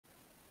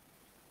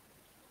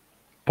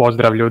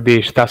Pozdrav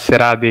ljudi, šta se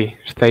radi,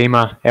 šta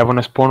ima, evo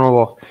nas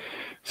ponovo.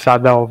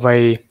 Sada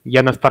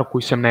jedna stvar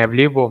koju sam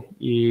najavljivo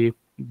i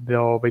da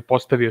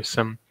postavio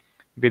sam,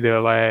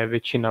 vidjela je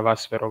većina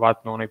vas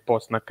verovatno onaj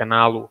post na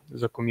kanalu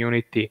za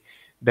community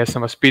gde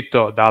sam vas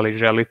pitao da li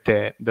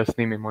želite da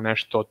snimimo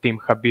nešto o tim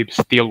Khabib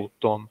stilu,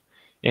 tom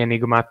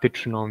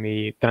enigmatičnom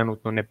i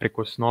trenutno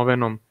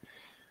neprikosnovenom,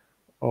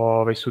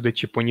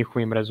 sudeći po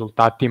njihovim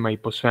rezultatima i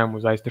po svemu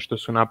zaista što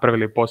su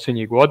napravili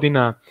posljednjih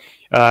godina.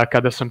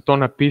 Kada sam to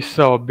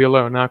napisao, bilo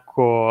je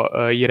onako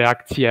i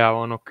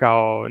reakcija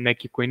kao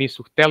neki koji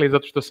nisu hteli,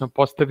 zato što sam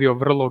postavio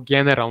vrlo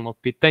generalno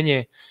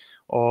pitanje.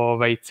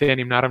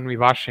 Cenim naravno i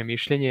vaše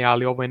mišljenje,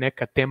 ali ovo je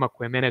neka tema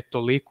koja je mene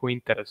toliko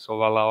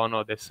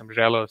interesovala, gde sam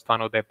želeo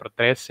stvarno da je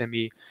protresem,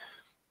 i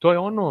to je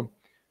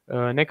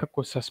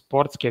nekako sa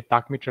sportske,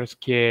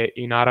 takmičarske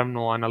i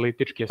naravno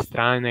analitičke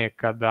strane,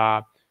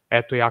 kada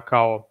ja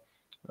kao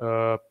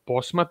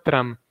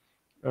posmatram,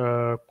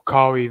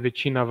 kao i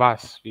većina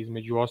vas,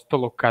 između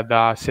ostalo,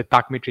 kada se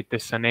takmičite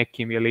sa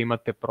nekim ili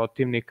imate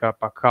protivnika,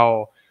 pa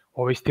kao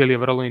ovaj stil je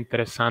vrlo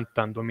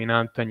interesantan,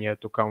 dominantan je,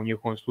 kao u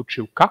njihovom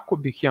slučaju, kako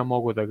bih ja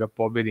mogao da ga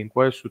pobedim,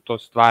 koje su to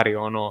stvari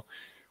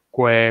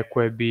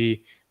koje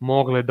bi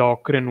mogle da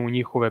okrenu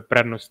njihove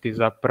prednosti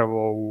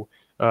zapravo u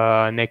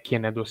neke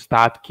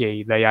nedostatke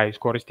i da ja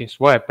iskoristim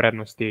svoje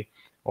prednosti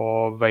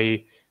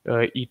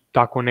i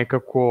tako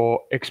nekako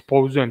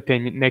ekspozujem te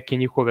neke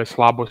njihove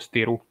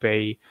slabosti,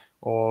 rupe i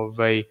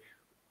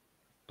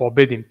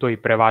pobedim to i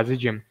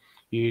prevaziđem.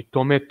 I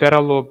to me je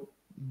teralo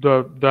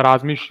da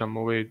razmišljam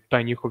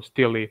taj njihov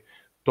stil i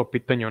to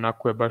pitanje,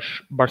 onako je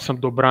baš sam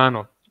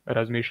dobrano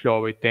razmišljao o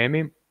ovoj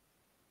temi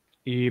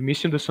i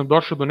mislim da sam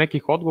došao do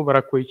nekih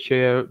odgovora koji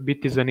će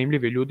biti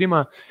zanimljivi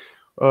ljudima.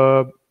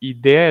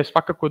 Ideja je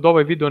svakako da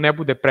ovaj video ne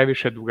bude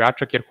previše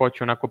dugačak, jer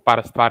hoću onako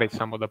par stvari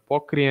samo da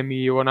pokrijem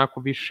i onako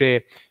više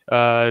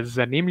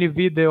zanimljiv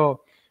video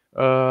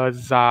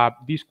za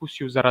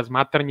diskusiju, za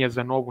razmatranje,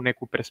 za novu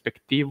neku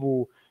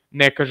perspektivu.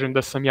 Ne kažem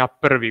da sam ja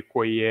prvi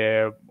koji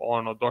je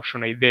došao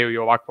na ideju i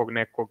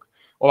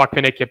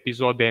ovakve neke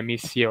epizode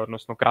emisije,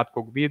 odnosno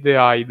kratkog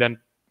videa, i da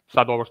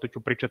sad ovo što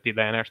ću pričati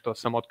da je nešto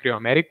sam otkrio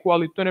Ameriku,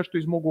 ali to je nešto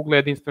iz mog ugla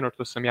jedinstveno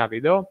što sam ja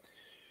video.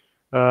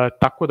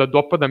 Tako da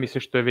dopada mi se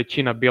što je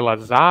većina bila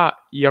za,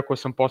 iako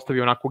sam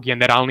postavio onako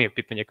generalnije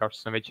pitanje, kao što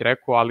sam već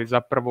rekao, ali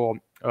zapravo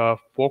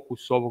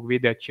fokus ovog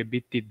videa će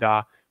biti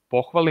da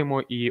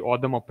pohvalimo i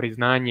odamo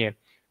priznanje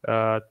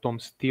tom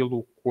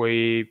stilu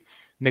koji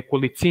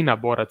nekolicina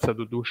boraca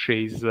do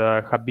duše iz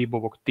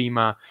Khabibovog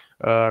tima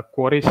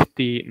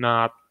koristi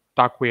na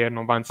tako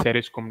jednom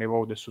vanserijskom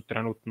nivou gde su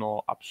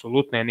trenutno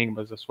apsolutna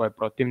enigma za svoje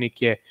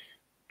protivnike.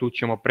 Tu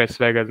ćemo pre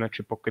svega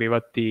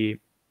pokrivati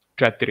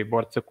 4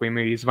 borca koji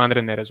imaju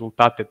izvanredne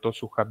rezultate, to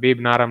su Khabib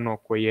naravno,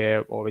 koji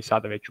je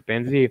sada već u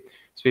penziji,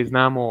 svi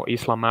znamo,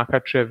 Islam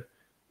Makhačev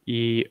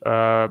i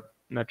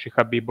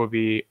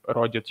Khabibovi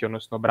rođaci,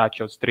 odnosno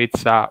braća od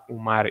strica,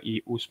 Umar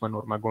i Usman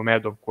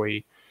Nurmagomedov,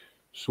 koji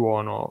su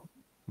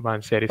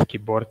vanserijski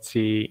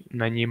borci,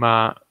 na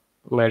njima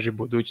leži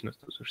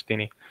budućnost u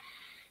suštini.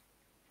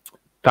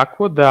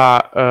 Tako da,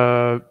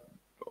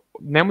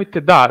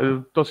 nemojte,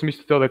 to sam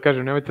isto htio da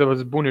kažem, nemojte da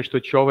vas buni što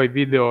će ovaj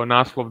video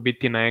naslov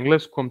biti na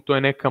engleskom, to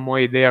je neka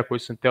moja ideja koju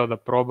sam htio da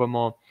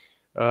probamo,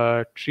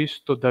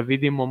 čisto da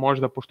vidimo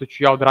možda, pošto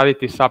ću ja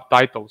odraditi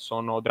subtitles,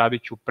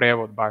 odradit ću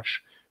prevod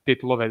baš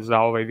titlove za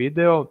ovaj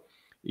video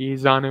i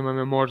zanima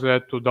me možda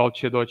da li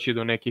će doći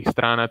do nekih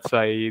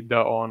stranaca i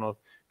da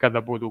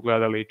kada budu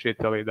gledali i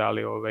čitali da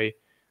li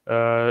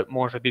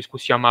može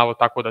diskusija malo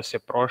tako da se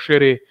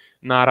proširi.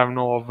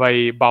 Naravno,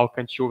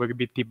 Balkan će uvek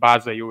biti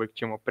baza i uvek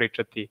ćemo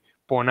pričati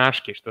po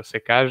naški, što se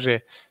kaže,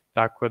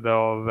 tako da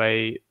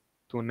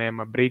tu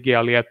nema brige,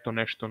 ali eto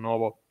nešto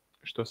novo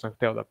što sam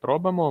hteo da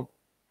probamo.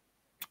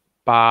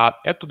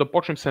 Pa eto da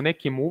počnem sa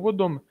nekim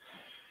uvodom.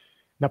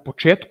 Na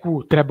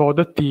početku treba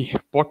odati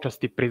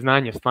počast i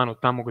priznanje stvarno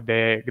tamo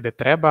gde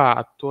treba,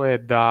 a to je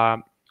da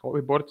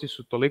ovi borci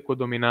su toliko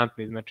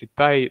dominantni, znači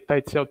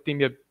taj ceo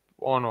tim je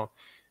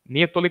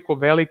nije toliko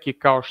veliki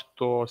kao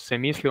što se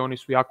misli, oni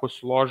su jako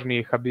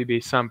složni, Khabib je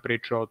i sam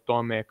pričao o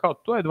tome, kao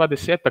to je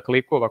 20-ak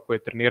likova koje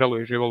je treniralo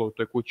i živalo u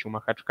toj kući u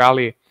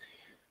Mahačkali,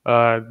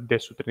 gde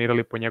su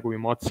trenirali po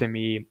njegovim ocem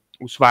i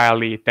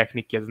usvajali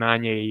tehnike,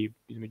 znanje i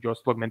između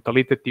ostalog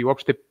mentalitet i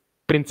uopšte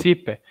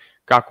principe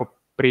kako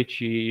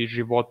prići i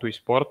životu i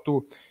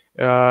sportu.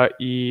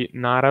 I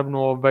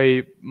naravno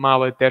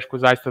malo je teško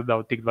zaista da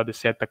od tih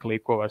 20-ak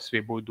likova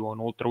svi budu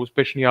ultra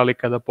uspešni, ali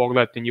kada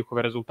pogledate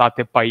njihove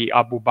rezultate, pa i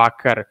Abu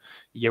Bakar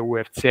je u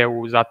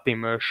UFC-u,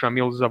 zatim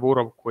Shamil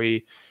Zavurov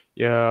koji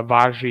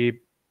važi,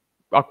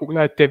 ako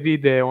gledate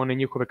videe one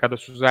njihove kada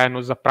su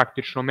zajedno za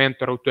praktično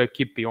mentora u toj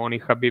ekipi, oni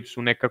Khabib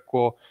su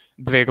nekako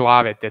dve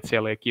glave te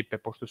cele ekipe,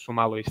 pošto su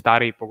malo i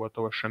stariji,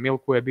 pogotovo Shamil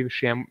koji je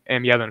bivši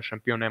M1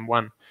 šampion,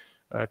 M1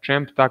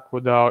 champ, tako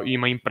da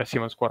ima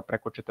impresivan skor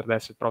preko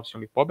 40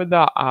 profesionalnih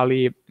pobjeda,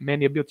 ali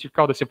meni je bio cilj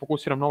kao da se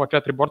fokusiram na ova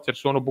 4 borca, jer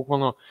su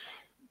bukvalno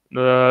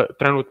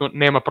trenutno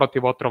nema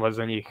protiv otrova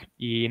za njih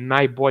i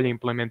najbolje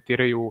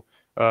implementiraju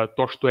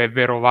to što je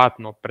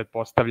verovatno,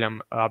 pretpostavljam,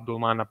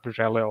 Abdulmanap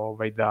želeo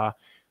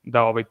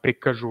da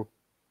prikažu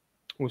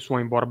u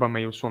svojim borbama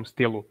i u svom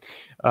stilu.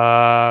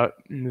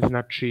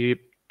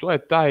 Znači, to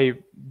je taj,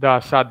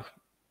 da sad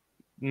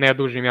ne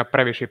dužim ja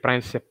previše i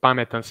pravim se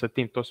pametan sa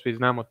tim, to svi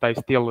znamo, taj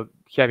stil,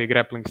 heavy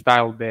grappling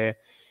style, gde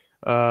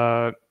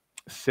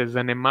se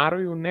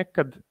zanemaruju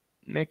nekad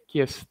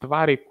neke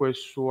stvari koje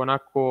su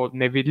onako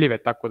nevidljive,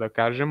 tako da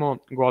kažemo,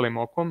 golim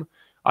okom,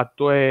 a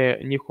to je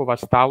njihova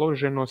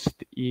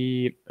staloženost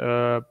i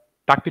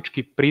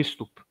taktički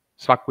pristup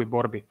svakoj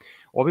borbi.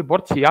 Ovi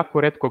borci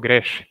jako retko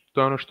greše,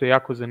 to je ono što je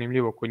jako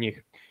zanimljivo kod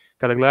njih.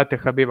 Kada gledate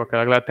Khabiba,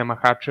 kada gledate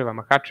Makhačeva,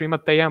 Makhačev ima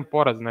taj jedan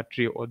poraz,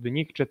 znači od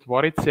njih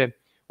četvorice,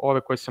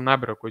 ove koje sam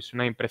nabrao, koji su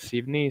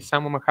najimpresivniji,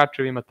 samo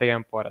Makhačev ima taj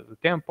jedan poraz.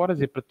 Taj jedan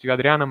poraz je protiv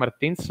Adriana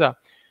Martinsa,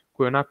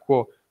 koji je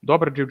onako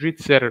dobar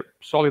džiu-džitser,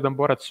 solidan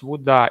borac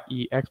svuda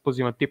i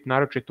eksplozivan tip,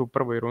 naročito u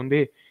prvoj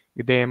rundi,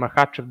 gde je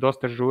Makhačev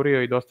dosta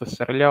žurio i dosta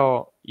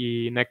srljao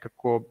i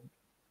nekako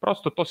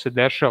prosto to se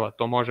dešava,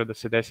 to može da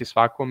se desi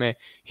svakome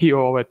i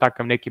ovo je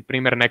takav neki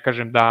primer, ne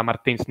kažem da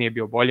Martins nije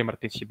bio bolji,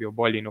 Martins je bio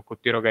bolji i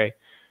nokotirao ga je,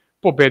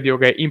 pobedio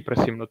ga je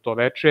impresivno to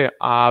veče,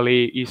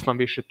 ali Islam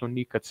više to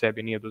nikad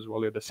sebi nije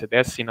dozvolio da se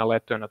desi,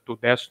 naletao je na tu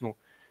desnu,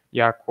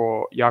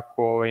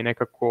 jako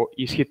nekako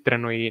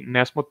ishitreno i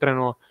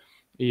nesmotreno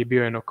i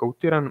bio je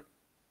nokautiran,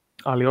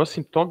 ali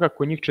osim toga,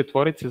 kod njih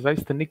četvorice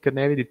zaista nikad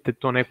ne vidite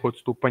to neko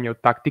odstupanje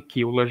od taktike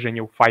i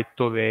ulaženje u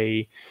fajtove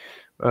i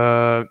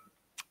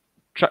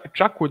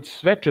čak od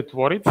sve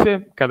četvorice,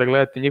 kada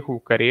gledate njihovu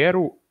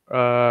karijeru,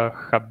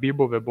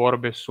 Khabibove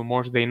borbe su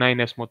možda i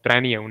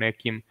najnesmotrenije u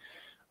nekim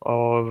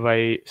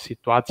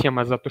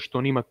situacijama, zato što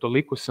on ima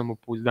toliko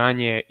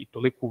samopouzdanje i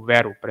toliku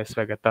veru, pre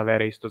svega ta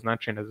vera isto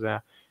značajna za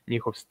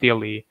njihov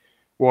stil i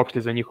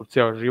uopšte za njihov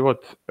ceo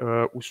život,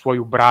 u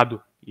svoju bradu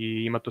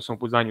i ima to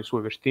samopouzdanje u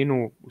svoju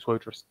veštinu, u svoju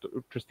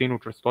čvrstinu,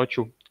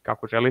 čvrstoću,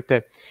 kako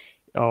želite,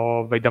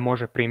 da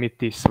može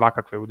primiti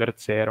svakakve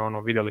udarce, jer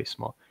videli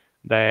smo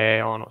da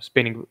je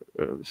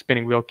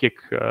spinning wheel kick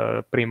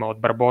prima od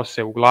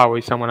Barbose u glavu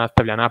i samo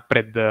nastavlja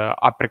napred,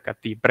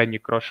 uppercut i prednji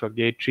kroš od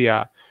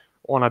Gaethjea,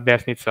 ona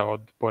desnica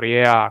od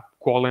Poiriera,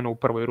 koleno u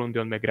prvoj rundi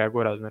od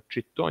McGregora,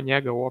 znači to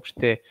njega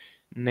uopšte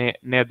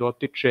ne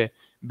dotiče,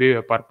 bio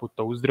je par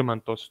puta uzdrman,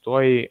 to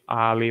stoji,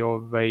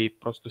 ali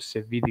prosto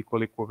se vidi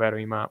koliko veru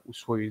ima u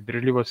svoju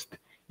izdržljivost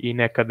i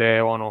nekada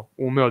je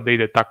umeo da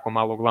ide tako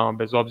malo glavom,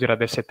 bez obzira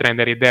da se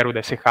treneri deru,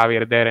 da se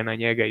Javier dere na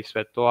njega i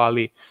sve to,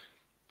 ali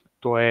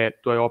to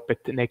je opet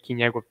neki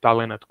njegov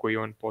talenat koji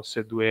on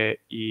poseduje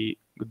i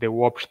gde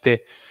uopšte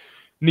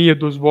nije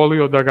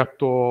dozvolio da ga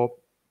to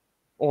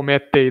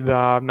omete i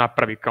da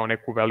napravi kao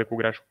neku veliku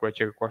grešku koja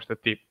će ga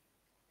koštati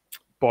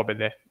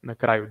pobede na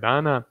kraju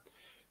dana.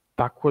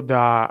 Tako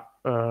da,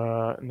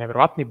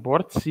 neverovatni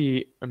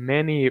borci,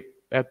 meni,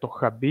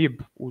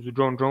 Khabib uz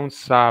Jon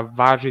Jonesa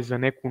važi za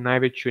neku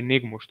najveću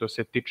enigmu što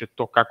se tiče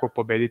to kako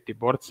pobediti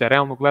borce.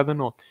 Realno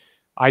gledano,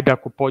 ajde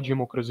ako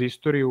pođemo kroz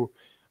istoriju,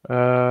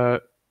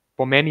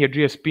 po meni je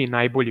GSP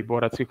najbolji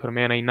borac svih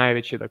vremena i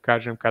najveći, da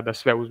kažem, kada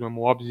sve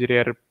uzmemo u obzir,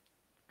 jer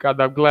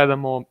kada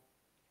gledamo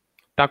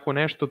tako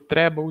nešto,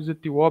 treba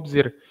uzeti u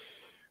obzir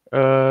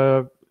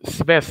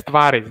sve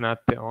stvari,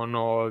 znate,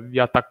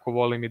 ja tako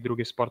volim i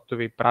druge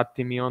sportove i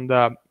pratim i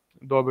onda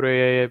dobro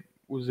je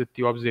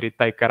uzeti u obzir i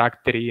taj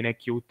karakter i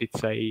neki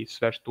uticaj i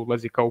sve što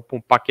ulazi kao u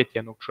pun paket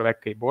jednog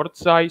čoveka i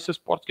borca, i sa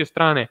sportske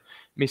strane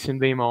mislim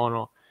da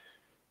ima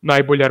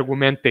najbolje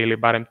argumente ili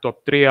barem top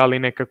 3, ali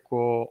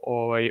nekako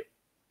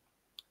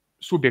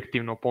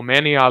subjektivno po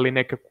meni, ali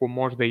nekako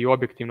možda i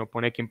objektivno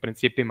po nekim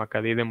principima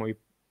kada idemo i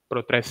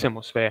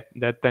protresemo sve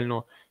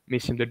detaljno,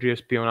 mislim da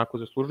GSP onako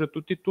zaslužuje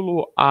tu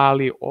titulu,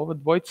 ali ova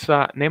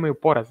dvojica nemaju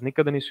poraz,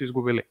 nikada nisu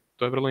izgubili,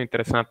 to je vrlo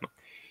interesantno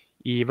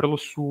i vrlo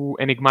su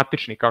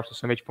enigmatični, kao što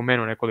sam već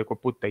pomenuo nekoliko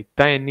puta, i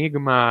ta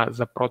enigma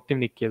za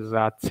protivnike,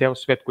 za ceo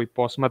svet koji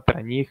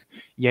posmatra njih,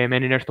 je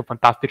meni nešto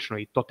fantastično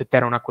i to te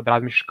tera onako da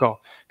razmišljaš kao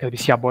kada bi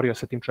se ja borio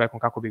sa tim čovekom,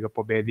 kako bi ga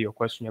pobedio,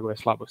 koje su njegove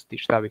slabosti,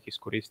 šta bih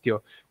iskoristio,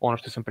 ono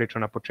što sam pričao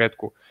na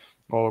početku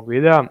ovog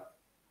videa.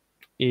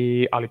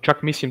 Ali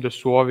čak mislim da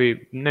su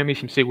ovi, ne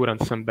mislim, siguran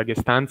sam,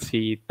 Dagestanci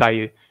i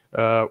taj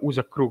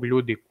uzak krug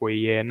ljudi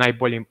koji je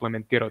najbolje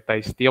implementirao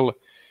taj stil,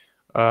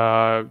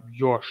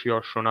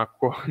 još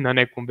onako na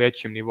nekom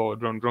većem nivou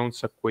od Jon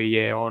Jonesa, koji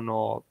je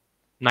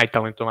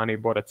najtalentovaniji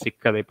borac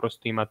ikada i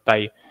prosto ima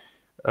taj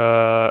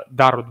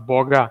dar od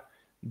Boga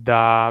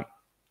da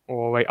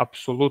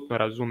apsolutno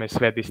razume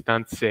sve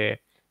distance,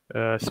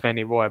 sve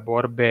nivoe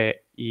borbe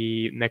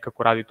i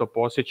nekako radi to po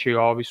osjećaju,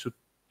 a ovi su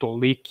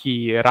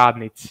toliki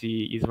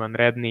radnici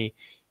izvanredni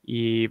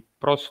i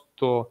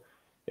prosto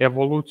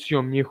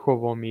evolucijom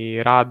njihovom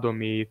i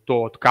radom i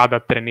to od kada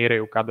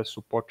treniraju, kada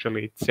su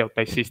počeli, ceo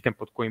taj sistem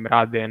pod kojim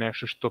rade je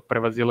nešto što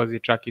prevazilazi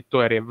čak i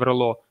to, jer je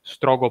vrlo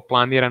strogo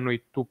planirano i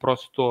tu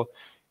prosto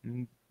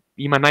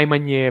ima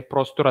najmanje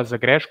prostora za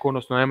grešku,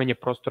 odnosno najmanje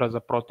prostora za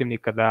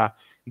protivnika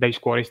da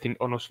iskoristi,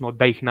 odnosno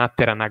da ih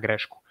natera na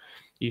grešku.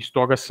 I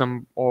stoga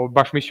sam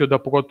baš mislio da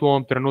pogotovo u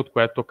ovom trenutku,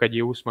 eto kad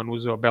je Usman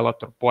uzeo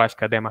Bellator pojas,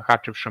 kada je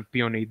Makhachev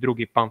šampion i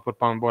drugi pound for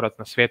pound borac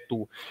na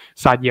svetu,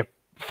 sad je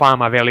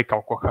fama velika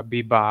oko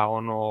Khabiba,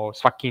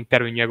 svaki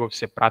intervju njegov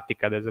se prati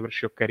kada je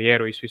završio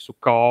karijeru i svi su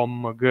kao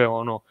OMG,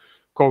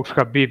 coach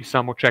Khabib,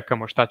 samo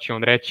čekamo šta će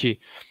on reći,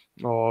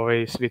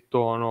 svi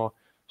to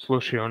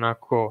slušaju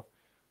onako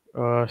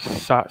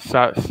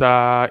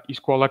sa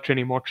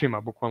iskolačenim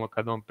očima, bukvalno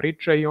kada on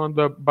priča, i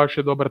onda baš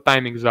je dobar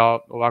tajming za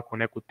ovakvu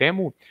neku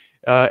temu.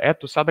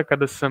 Eto, sada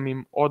kada sam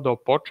im odao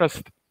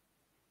počast,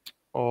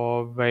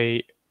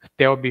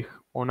 hteo bih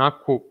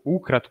onako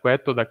ukratko,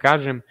 eto da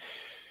kažem,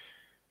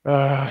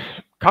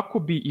 kako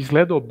bi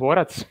izgledao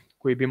borac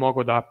koji bi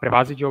mogao da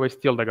prevaziđe ovaj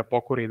stil, da ga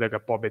pokori i da ga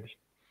pobedi.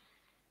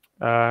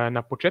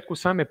 Na početku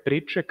same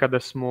priče, kada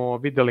smo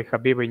videli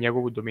Khabiba i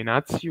njegovu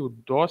dominaciju,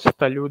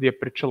 dosta ljudi je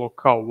pričalo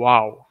kao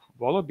wow,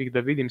 volio bih da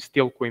vidim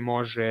stil koji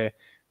može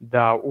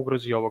da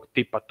ugrozi ovog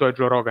tipa. To je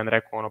Joe Rogan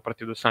rekao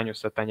protiv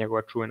Dosanjosa, ta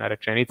njegova čuvena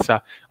rečenica,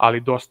 ali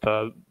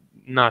dosta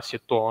nas je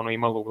to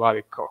imalo u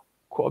glavi kao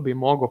ko bi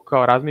mogao,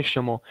 kao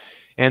razmišljamo.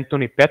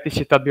 Anthony Pettis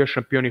je tad bio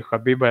šampion i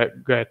Khabiba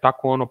ga je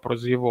tako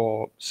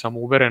prozivao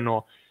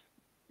samouvereno,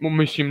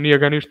 mislim nije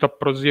ga ništa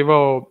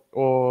prozivao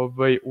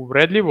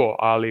uvredljivo,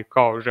 ali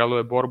kao želeo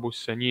je borbu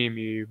sa njim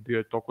i bio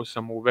je toliko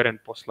samouveren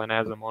posle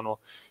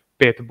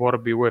 5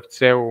 borbi u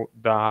UFC-u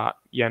da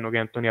jednog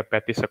Anthonyja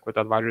Pettisa koji je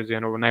tad važio za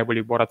jednog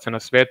najboljih boraca na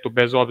svetu,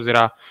 bez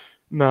obzira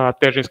na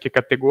težinske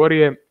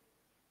kategorije,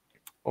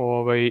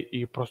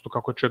 i prosto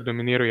kako je čovjek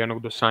dominirao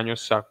jednog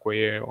Dosanjosa koji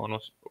je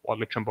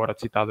odličan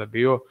borac i tada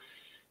bio.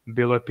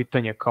 Bilo je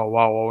pitanje kao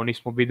wow, ovo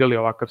nismo videli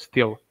ovakav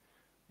stil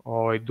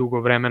dugo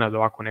vremena da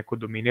ovako neko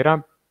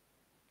dominira.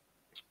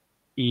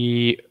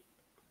 I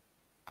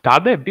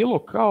tada je bilo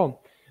kao,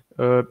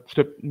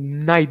 što je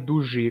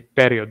najduži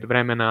period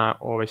vremena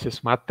se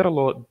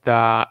smatralo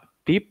da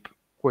tip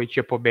koji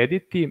će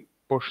pobediti,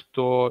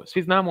 pošto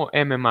svi znamo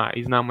MMA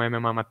i znamo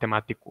MMA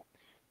matematiku,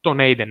 to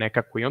ne ide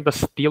nekako i onda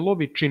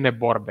stilovi čine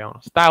borbe,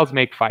 styles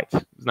make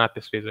fights,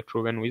 znate svi za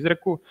čuvenu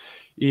izreku,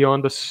 i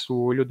onda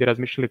su ljudi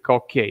razmišljali kao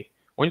ok,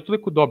 on je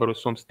toliko dobar u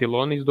svom stilu,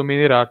 on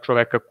izdominira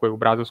čoveka koji je u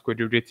brazilskoj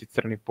jiu-jitsu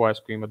crni pojas,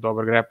 koji ima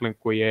dobar grappling,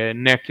 koji je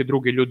neke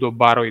druge ljude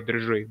obarao i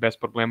držao ih bez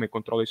problema i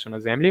kontrolisao na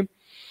zemlji.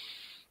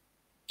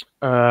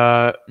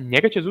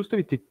 Njega će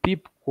zaustaviti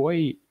tip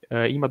koji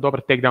ima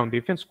dobar takedown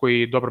defense,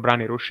 koji dobro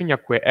brani rušenja,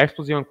 koji je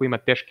eksplozivan, koji ima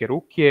teške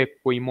ruke,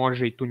 koji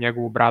može i tu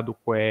njegovu bradu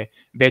koje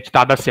već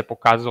tada se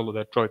pokazalo da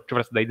je čovjek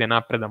čvrst, da ide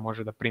napred, da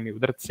može da primi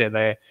udarce, da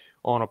je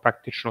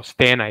praktično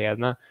stena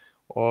jedna,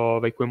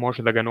 koji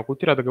može da ga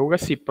nokutira, da ga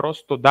ugasi,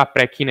 prosto da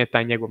prekine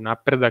taj njegov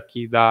napredak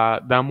i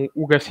da mu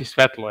ugasi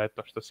svetlo,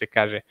 eto što se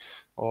kaže.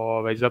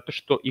 Zato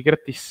što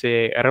igrati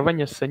se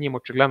rvanja sa njim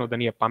očigledno da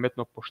nije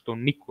pametno, pošto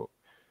niko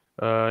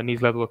nije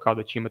izgledalo kao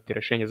da će imati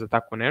rešenje za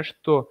tako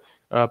nešto,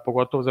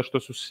 pogotovo zašto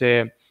su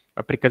se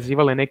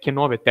prikazivale neke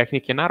nove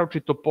tehnike,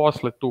 naročito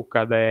posle tu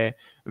kada je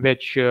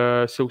već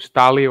se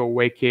ustalio u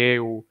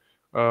AKA-u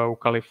u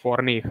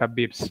Kaliforniji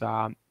Khabib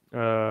sa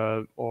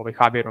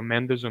Javierom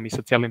Mendezom i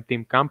sa celim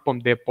tim kampom,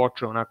 gde je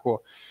počeo onako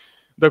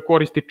da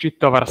koristi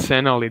čitav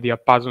arsenal i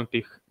dijapazon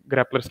tih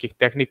greplerskih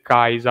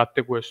tehnika i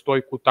zateguje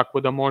stojku, tako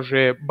da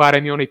može,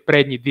 barem i onaj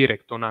prednji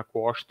direkt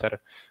onako oštar,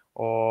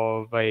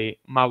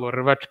 malo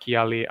rvački,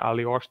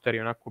 ali oštar i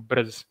onako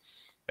brz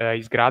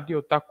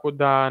izgradio, tako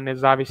da ne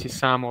zavisi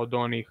samo od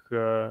onih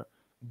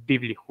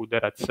divljih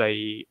udaraca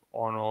i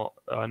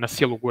na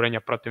silu guranja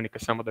protivnika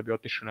samo da bi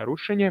otišao na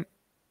rušenje.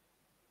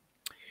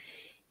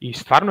 I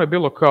stvarno je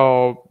bilo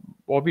kao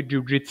ovi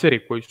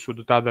džiu-džiceri koji su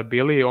do tada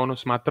bili,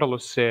 smatralo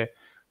se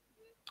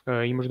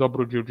imaš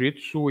dobru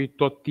džiu-džicu i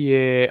to ti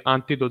je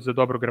antidot za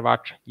dobrog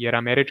rvača, jer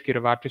američki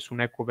rvači su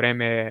neko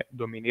vreme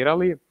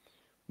dominirali,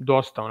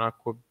 dosta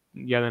onako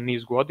jedan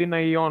niz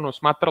godina i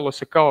smatralo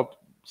se kao,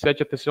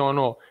 sećate se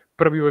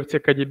prvi UFC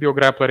kad je bio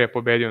grappler je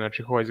pobedio,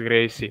 znači Royce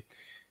Gracie.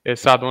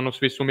 Sad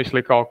svi su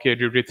mislili kao ok,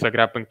 jiu-jitsu,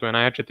 grappling, to je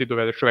najjače, ti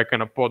dovedeš čoveka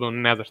na pod,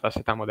 on ne zna šta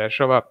se tamo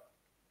dešava.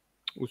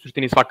 U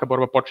suštini svaka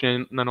borba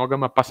počinje na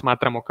nogama, pa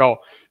smatramo kao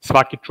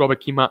svaki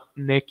čovek ima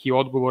neki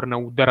odgovor na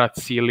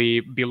udarac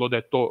ili bilo da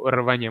je to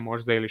rvanje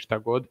možda ili šta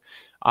god,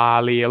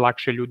 ali je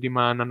lakše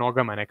ljudima na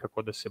nogama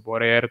nekako da se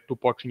bore jer tu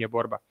počinje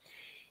borba.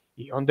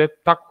 I onda je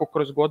tako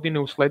kroz godine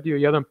usledio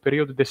jedan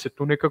period gde se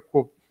tu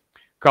nekako,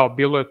 kao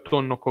bilo je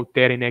to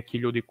nokauteri, neki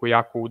ljudi koji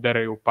jako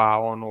udaraju,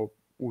 pa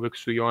uvek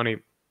su i oni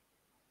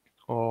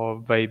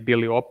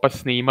bili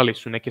opasni, imali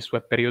su neke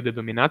svoje periode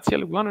dominacije,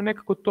 ali uglavnom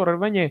nekako to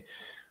rvanje,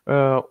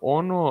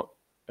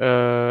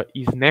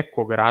 iz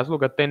nekog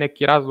razloga, taj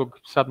neki razlog,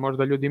 sad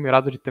možda ljudi imaju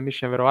različite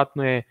mišljenja,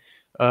 verovatno je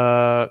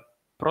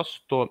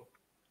prosto,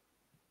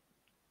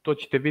 to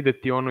ćete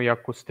videti i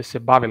ako ste se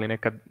bavili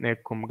nekad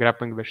nekom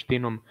grappling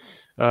veštinom,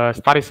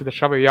 stvari se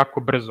dešavaju jako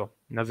brzo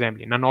na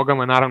zemlji. Na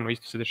nogama naravno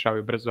isto se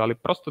dešavaju brzo, ali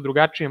prosto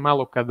drugačije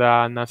malo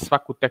kada na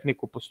svaku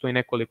tehniku postoji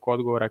nekoliko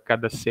odgovora,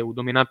 kada se u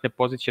dominantne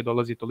pozicije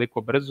dolazi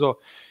toliko brzo,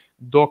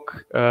 dok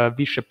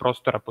više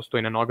prostora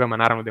postoji na nogama,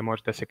 naravno gde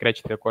možete da se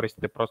krećete da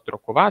koristite prostor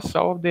oko vas,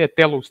 a ovde je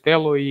telo uz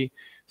telo i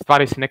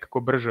stvari se nekako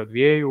brže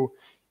odvijaju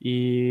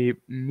i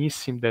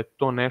mislim da je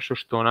to nešto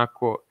što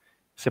onako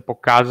se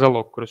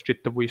pokazalo kroz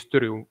čitavu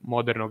istoriju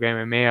modernog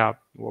MMA-a,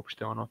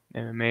 uopšte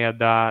MMA-a,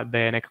 da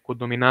je nekako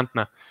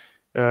dominantna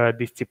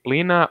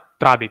disciplina,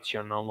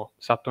 tradicionalno.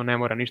 Sad to ne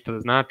mora ništa da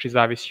znači,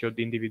 zavisi od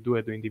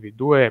individue do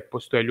individue,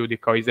 postoje ljudi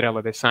kao Izraela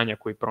Adesanya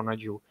koji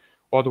pronađu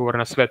odgovor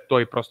na sve to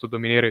i prosto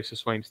dominiraju sa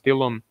svojim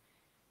stilom.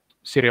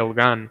 Ciryl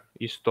Gane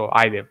isto,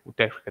 ajde, u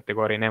teškoj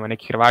kategoriji nema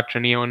nekih hrvača,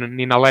 nije on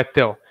ni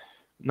naleteo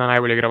na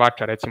najbolje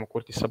igravača, recimo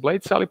Curtisa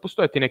Bladesa, ali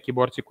postoje ti neki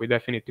borci koji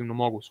definitivno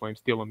mogu svojim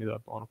stilom i da,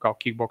 kao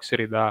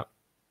kickbokseri, da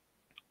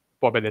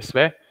pobede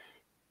sve.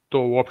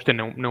 To uopšte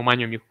ne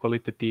umanjuje njihov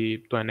kvalitet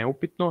i to je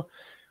neupitno,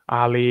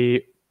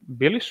 ali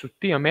bili su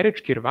ti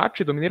američki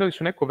rvači, dominirali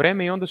su neko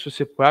vreme i onda su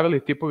se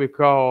pojavili tipovi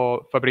kao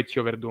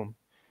Fabricio Verdum.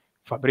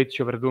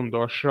 Fabricio Verdum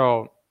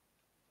došao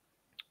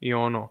i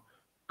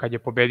kad je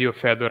pobedio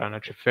Fedora,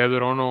 znači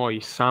Fedor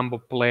i sambo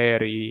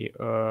player i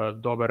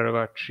dobar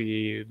rvač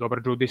i dobar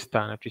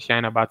judista, znači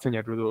sjajna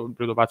bacanja,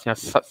 judo bacanja,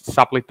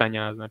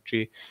 saplitanja,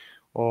 znači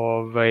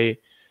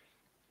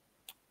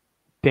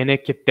te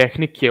neke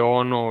tehnike,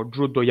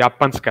 judo,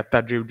 japanska,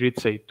 ta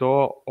jiu-jitsa i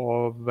to,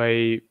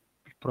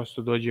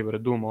 prosto dođe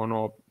Verdum,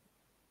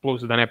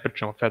 plus da ne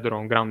pričamo o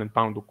Fedorovom ground and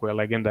poundu koji je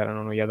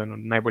legendaran, jedan od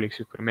najboljih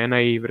svih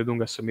vremena i Verdum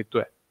ga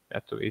submituje.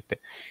 Eto, vidite.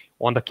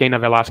 Onda Kejna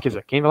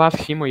Velasqueza. Kejn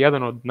Velasquez imao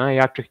jedan od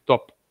najjačih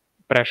top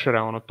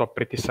pressure-a, top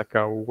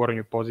pritisaka u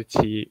gornjoj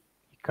poziciji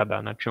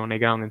kada, znači, onaj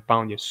ground and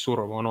pound je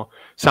surov,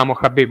 samo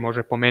Khabib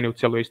može po meni u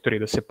celoj istoriji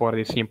da se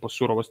poredi s njim po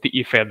surovosti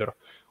i Fedor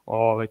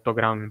to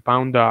ground and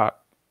pounda,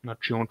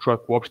 znači on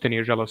čovjek uopšte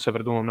nije želeo sa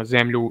Verdumom na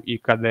zemlju i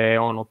kada je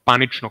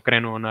panično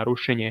krenuo na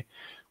rušenje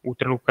u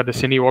trenutku kada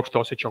se nije uopšte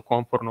osjećao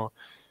komfortno,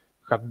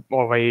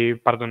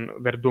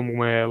 Verdum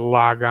mu je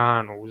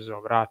lagano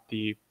uzeo vrat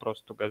i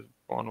prosto ga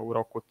u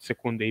roku od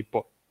sekunde i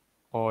po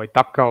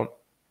tapkao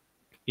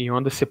i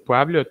onda se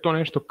pojavljuje to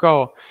nešto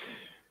kao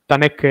ta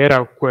neka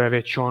era koja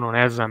već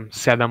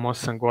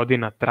 7-8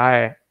 godina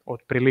traje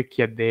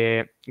otprilike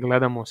gde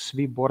gledamo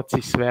svi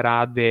borci sve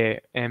rade,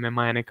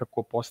 MMA je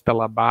nekako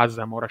postala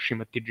baza, moraš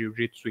imati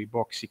jiu-jitsu i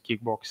boks i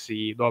kickboks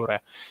i dobro je,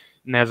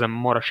 ne znam,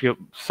 moraš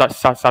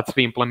sad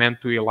svi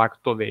implementuju i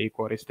laktove i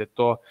koriste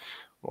to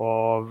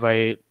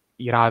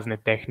i razne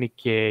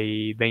tehnike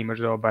i da imaš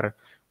dobar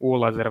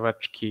ulaz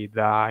rvački,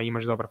 da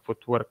imaš dobar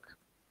footwork,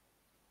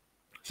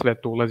 sve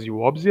to ulazi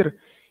u obzir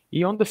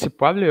i onda se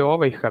pojavljuje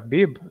ovaj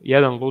Khabib,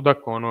 jedan ludak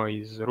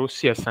iz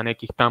Rusije sa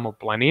nekih tamo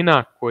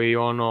planina koji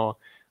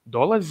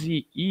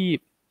dolazi i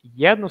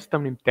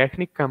jednostavnim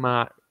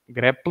tehnikama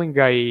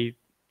grapplinga i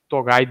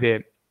tog,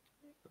 ajde,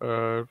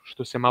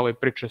 što se malo i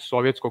priča,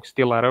 sovjetskog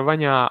stila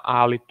rvanja,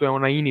 ali to je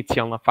ona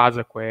inicijalna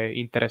faza koja je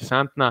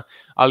interesantna,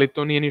 ali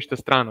to nije ništa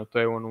strano, to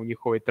je u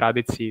njihovoj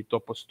tradiciji, to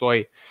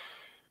postoji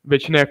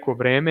već neko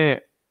vreme,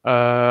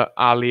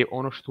 ali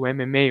ono što u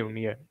MMA-u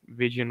nije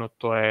viđeno,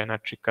 to je,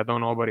 znači, kada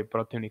obori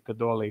protivnika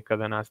dole i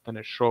kada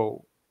nastane show,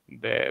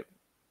 gde,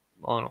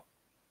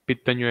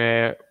 pitanju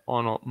je,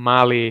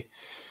 mali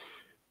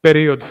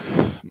period,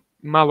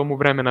 malo mu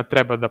vremena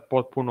treba da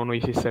potpuno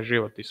isisa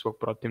život iz svog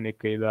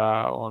protivnika i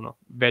da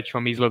već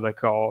vam izgleda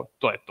kao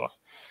to je to.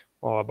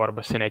 Ova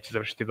borba se neće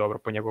završiti dobro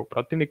po njegovog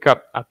protivnika,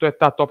 a to je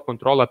ta top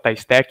kontrola, taj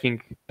stacking,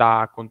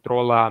 ta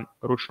kontrola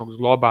ručnog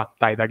zgloba,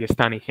 taj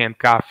Dagestani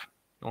handcuff,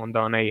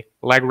 onda onaj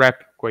leg wrap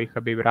koji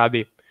Khabib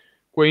radi,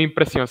 koji je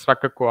impresivan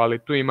svakako, ali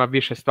tu ima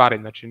više stvari,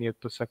 znači nije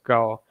to sad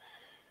kao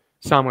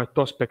samo je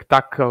to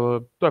spektakl,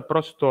 to je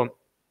prosto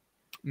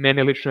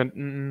mene lično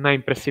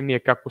najimpresivnije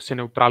kako se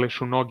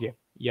neutrališu noge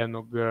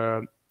jednog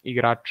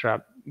igrača,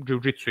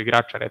 jiu-jitsu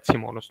igrača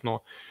recimo, odnosno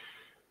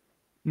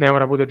ne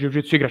mora bude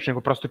jiu-jitsu igrač,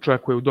 nego prosto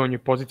čovjek koji je u donjoj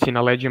poziciji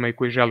na leđima i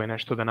koji želi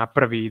nešto da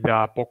napravi i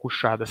da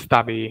pokuša da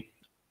stavi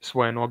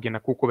svoje noge na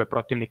kukove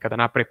protivnika, da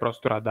napravi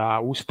prostora, da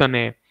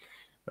ustane.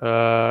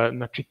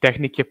 Znači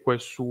tehnike koje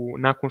su,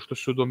 nakon što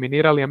su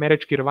dominirali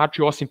američki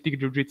rvači, osim tih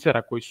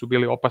jiu-jitsera koji su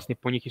bili opasni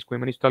po njih i s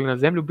kojima nisu stali na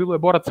zemlju, bilo je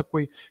boraca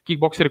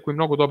kickbokseri koji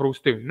mnogo dobro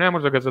ustaju. Ne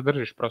možeš da ga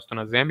zadržiš prosto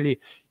na zemlji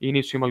i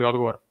nisu imali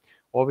odgovor.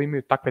 Ovi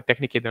imaju takve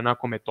tehnike da je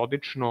onako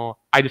metodično,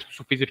 ajde što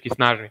su fizički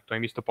snažni, to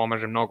im isto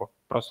pomaže mnogo.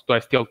 Prosto to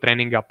je stil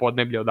treninga,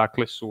 podneblje,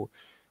 odakle su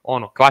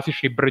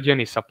klasični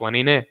brđani sa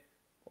planine,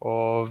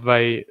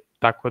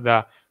 tako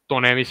da to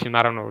ne mislim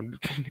naravno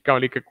kao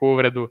nikakvu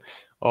uvredu,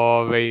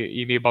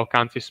 i mi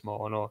Balkanci smo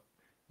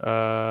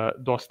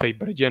dosta i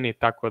brđani,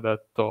 tako da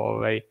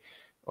to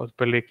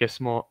otprilike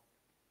smo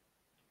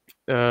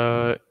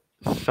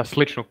sa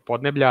sličnog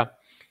podneblja,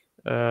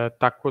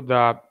 tako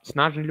da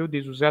snažni ljudi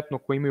izuzetno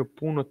koji imaju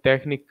puno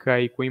tehnika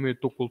i koji imaju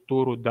tu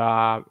kulturu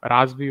da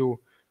razviju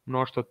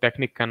mnoštvo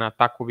tehnika na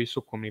tako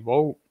visokom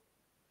nivou,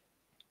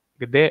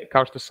 gde,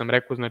 kao što sam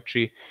rekao,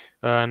 znači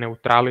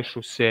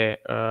neutrališu se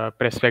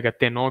pre svega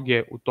te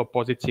noge u to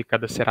poziciji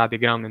kada se radi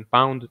ground and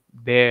pound,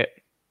 gde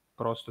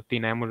prosto ti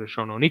ne možeš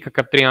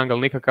nikakav triangle,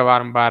 nikakav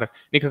armbar,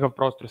 nikakav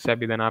prostor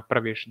sebi da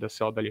napraviš, da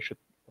se odaljiš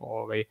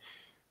od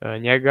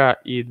njega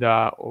i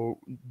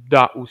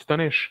da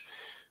ustaneš.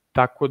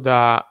 Tako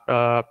da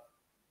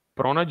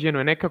pronađeno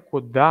je nekako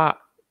da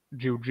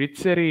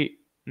jiu-jitseri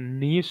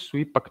nisu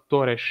ipak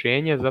to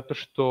rešenje, zato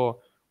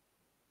što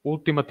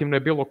ultimativno je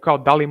bilo kao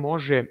da li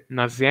može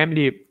na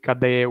zemlji,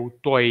 kada je u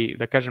toj,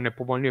 da kažem,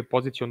 nepovoljnijoj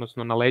poziciji,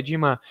 odnosno na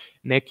leđima,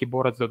 neki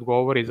borac da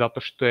odgovori zato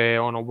što je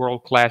ono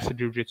world class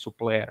jiu-jitsu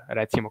player,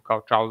 recimo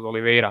kao Charles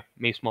Oliveira.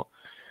 Mi smo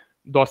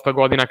dosta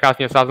godina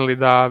kasnije saznali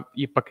da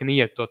ipak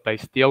nije to taj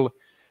stil.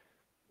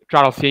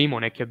 Charles je imao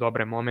neke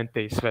dobre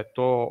momente i sve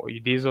to, i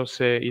dizao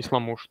se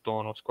islamu, što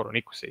ono, skoro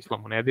niko se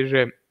islamu ne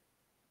diže,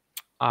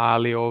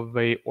 ali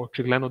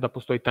očigledno da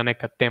postoji ta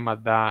neka tema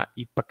da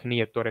ipak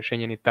nije to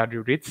rešenje ni ta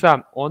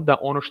jiu-jitsa. Onda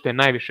ono što je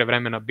najviše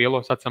vremena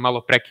bilo, sad sam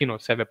malo prekinuo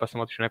sebe pa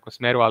sam otišao u nekom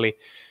smeru, ali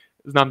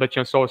znam da će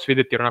vam se ovo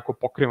svideti jer onako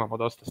pokrivamo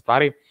dosta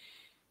stvari,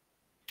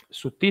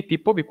 su ti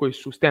tipovi koji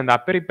su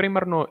stand-uperi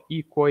primarno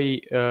i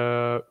koji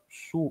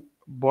su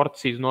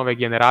borci iz nove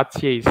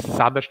generacije, iz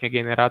sadašnje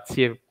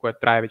generacije koja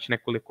traje već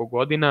nekoliko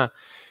godina.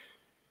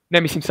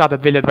 Ne mislim sada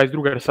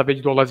 2022. jer sad već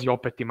dolazi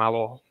opet i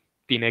malo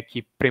ti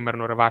neki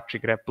primarno rvači,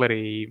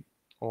 grepleri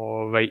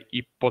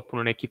i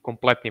potpuno neki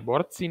kompletni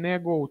borci,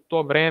 nego u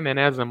to vreme,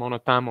 ne znam, ono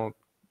tamo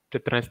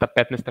 14.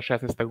 15.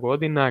 16.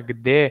 godina,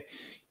 gde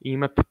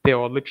imate te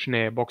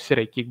odlične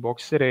boksere i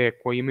kickboksere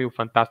koji imaju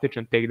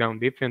fantastičan takedown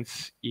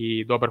defense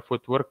i dobar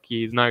footwork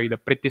i znaju i da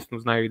pritisnu,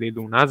 znaju i da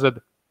idu unazad,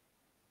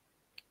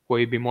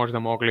 koji bi možda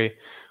mogli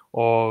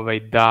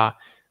da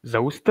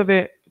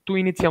zaustave tu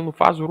inicijalnu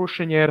fazu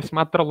rušenja, jer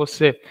smatralo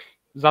se,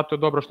 zato je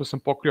dobro što sam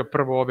pokrio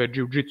prvo ove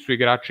jiu-jitsu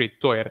igrače i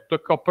to, jer to je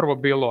kao prvo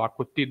bilo,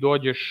 ako ti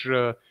dođeš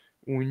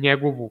u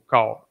njegovu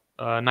kao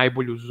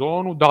najbolju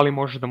zonu, da li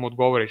možeš da mu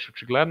odgovoriš?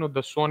 Očigledno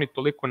da su oni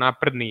toliko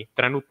napredni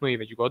trenutno i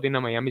već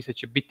godinama, ja mislim da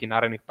će biti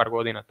narednih par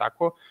godina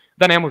tako,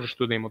 da ne možeš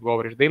tu da im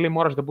odgovoriš, da ili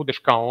moraš da budeš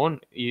kao on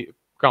i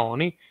kao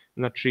oni,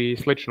 znači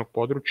sličnog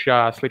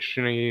područja,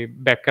 slični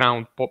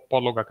background,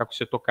 podloga, kako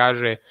se to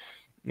kaže,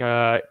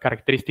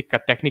 karakteristika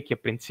tehnike,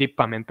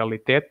 principa,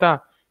 mentaliteta,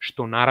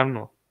 što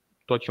naravno,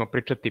 to ćemo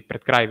pričati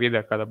pred kraj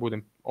videa kada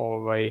budem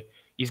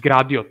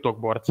izgradio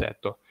tog borca,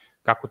 eto,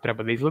 kako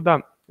treba da izgleda,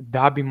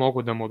 da bi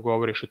mogo da mu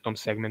odgovoriš u tom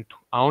segmentu.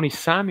 A oni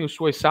sami u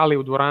svojoj sali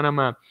u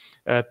dvoranama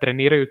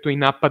treniraju to i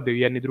napadaju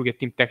jedni druge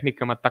tim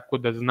tehnikama, tako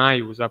da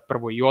znaju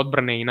zapravo i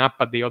odbrane i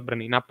napade i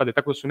odbrane i napade,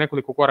 tako da su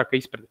nekoliko koraka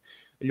ispred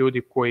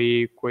ljudi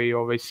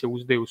koji se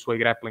uzdaju u svoj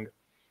grappling.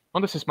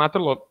 Onda se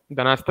smatralo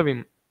da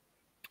nastavim,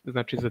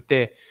 znači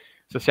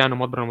sa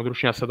sjajnom odbranom od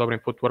rušenja, sa dobrim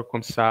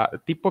footworkom, sa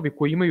tipovi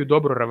koji imaju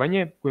dobro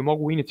rvanje, koji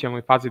mogu u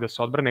inicijalnoj fazi da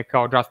se odbrane,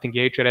 kao Justin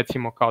Gaethje,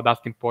 recimo, kao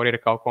Dustin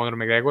Poirier, kao Conor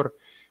McGregor,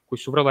 koji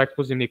su vrlo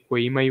eksplozivni,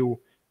 koji imaju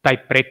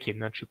taj prekid,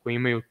 znači koji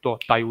imaju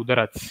taj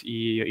udarac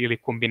ili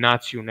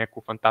kombinaciju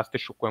neku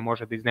fantastičnu koja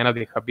može da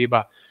iznenadi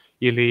Khabiba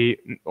ili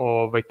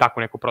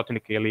tako neko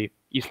protivnika ili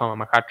Islama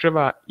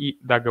Makhačeva i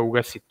da ga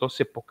ugasi. To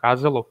se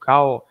pokazalo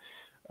kao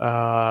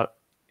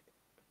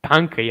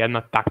tanka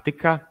jedna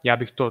taktika, ja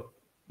bih to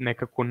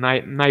nekako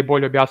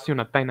najbolje objasnio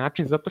na taj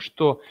način, zato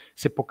što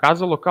se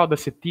pokazalo kao da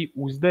se ti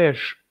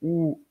uzdaješ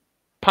u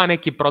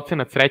neki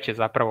procenat sreće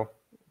zapravo,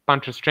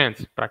 puncher's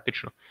chance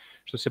praktično,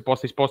 što se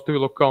posle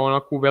ispostavilo kao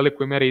onako u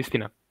velikoj meri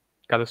istina,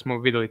 kada smo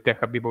videli te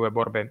Khabibove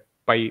borbe,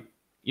 pa i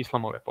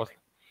Islamove posle.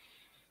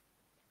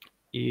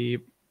 I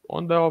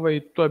onda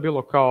to je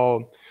bilo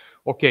kao,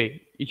 ok,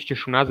 ići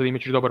ćeš unazad,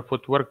 imat ćeš dobar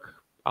footwork,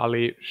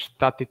 ali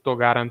šta ti to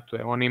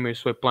garantuje? Oni imaju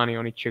svoj plan i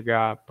oni će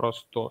ga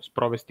prosto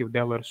sprovesti u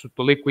delo, jer su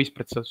toliko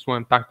ispred sa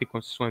svojom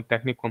taktikom, sa svojom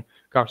tehnikom,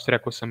 kao što se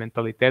rekao, sa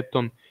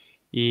mentalitetom,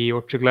 i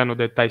očigledno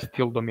da je taj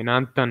stil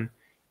dominantan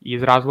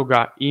iz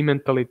razloga i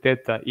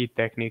mentaliteta i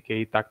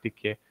tehnike i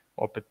taktike,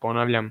 opet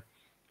ponavljam,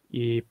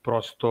 i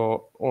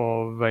prosto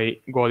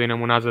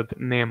godinama unazad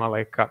nema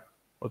leka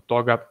od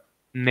toga,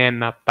 ne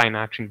na taj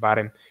način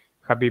barem.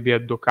 Khabib je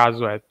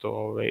dokazao,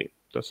 eto,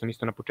 to sam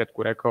isto na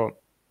početku rekao,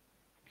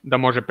 da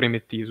može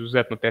primiti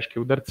izuzetno teške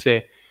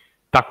udarce,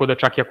 tako da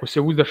čak i ako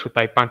se uzdaš u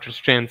taj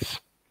puncher's chance,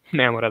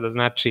 ne mora da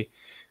znači.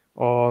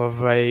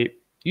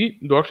 I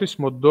došli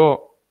smo do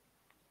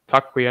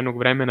tako jednog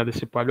vremena da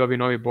se pojavljaju ovi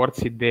novi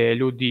borci, gde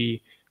ljudi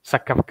sa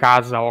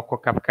Kavkaza, oko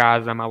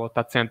Kavkaza, malo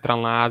ta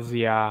centralna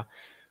Azija,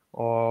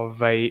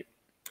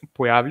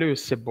 pojavljaju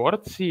se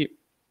borci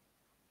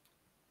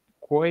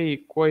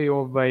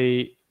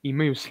koji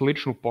imaju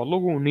sličnu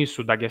podlogu,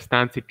 nisu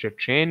Dagestanci,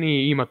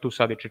 Čečeni, ima tu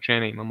sad i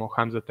Čečene, imamo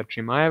Hamzata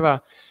Čimajeva.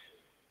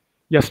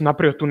 Ja sam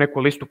napravio tu neku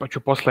listu pa ću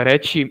posle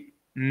reći,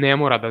 ne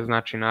mora da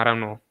znači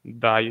naravno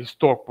da iz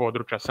tog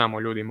područja samo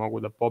ljudi mogu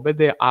da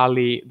pobede,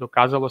 ali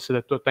dokazalo se da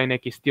je to taj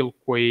neki stil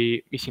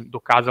koji, mislim,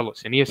 dokazalo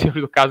se, nije se još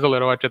dokazalo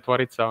jer ova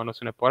četvorica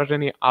su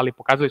neporaženi, ali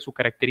pokazali su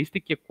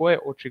karakteristike koje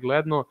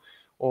očigledno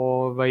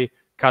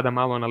kada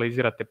malo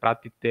analizirate,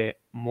 pratite,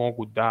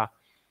 mogu da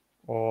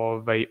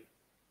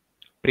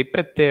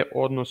priprete,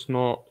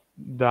 odnosno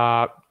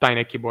da taj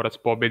neki borac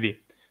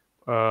pobedi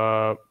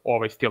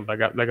ovaj stil,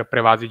 da ga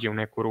prevaziđe u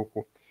neku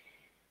ruku.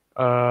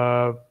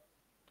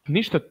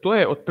 Ništa, to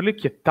je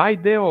otprilike taj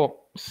deo.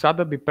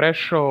 Sada bi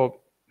prešao,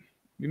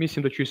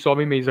 mislim da ću i s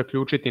ovime i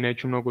zaključiti,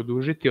 neću mnogo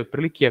dužiti,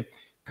 otprilike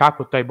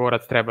kako taj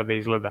borac treba da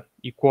izgleda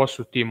i ko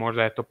su ti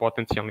možda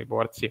potencijalni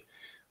borci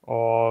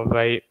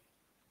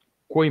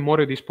koji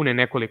moraju da ispune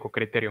nekoliko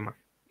kriterijuma.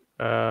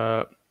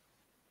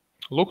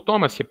 Luke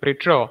Thomas je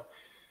pričao,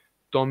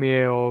 to mi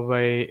je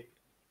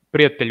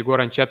prijatelj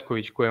Goran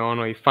Ćetković, koji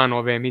je i fan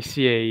ove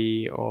emisije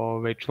i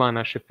član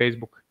naše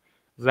Facebook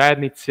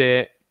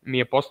zajednice, mi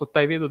je poslao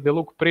taj video gde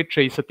Luke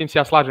priča i sa tim se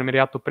ja slažem jer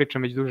ja to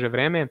pričam već duže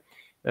vreme,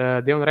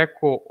 gde on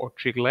rekao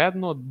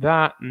očigledno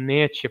da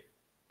neće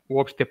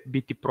uopšte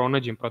biti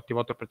pronađen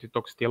protiv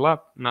tog stila,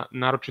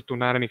 naročito u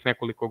narednih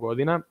nekoliko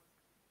godina,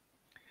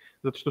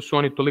 zato što su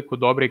oni toliko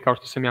dobri i kao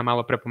što sam ja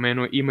malo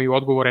prepomenuo, imaju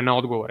odgovore na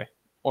odgovore,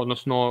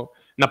 odnosno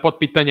na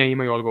potpitanja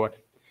imaju odgovore.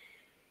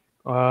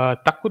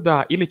 Tako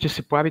da ili će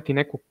se pojaviti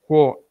neko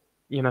ko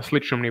je na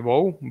sličnom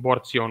nivou,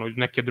 borci iz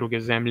neke druge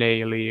zemlje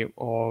ili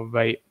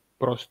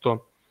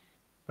prosto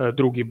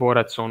drugi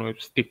borac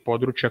s tih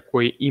područja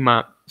koji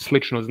ima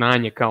slično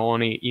znanje kao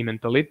oni i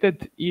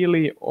mentalitet,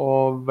 ili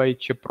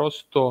će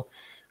prosto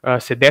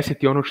se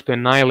desiti ono što je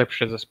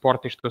najlepše za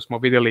sport i što smo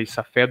videli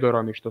sa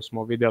Fedorom i što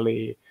smo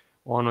videli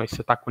i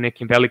sa tako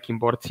nekim velikim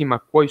borcima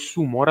koji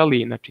su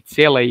morali, znači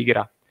cela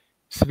igra,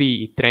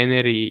 svi i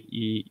treneri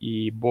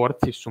i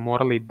borci su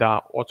morali da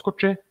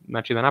odskoče,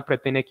 znači da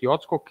naprede taj neki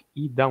odskok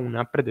i da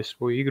unaprede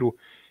svoju igru,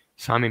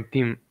 samim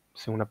tim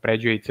se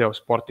unapređuje i ceo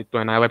sport i to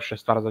je najlepša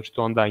stvar, zato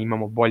što onda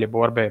imamo bolje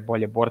borbe,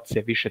 bolje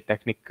borce, više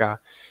tehnika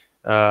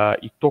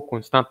i to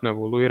konstantno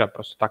evoluira,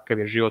 prosto takav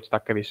je život,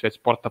 takav je svet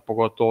sporta,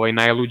 pogotovo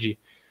najluđi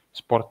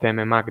sport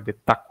MMA gde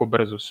tako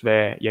brzo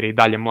sve, jer je i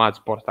dalje mlad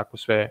sport, tako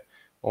sve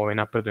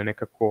napreduje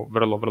nekako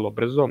vrlo, vrlo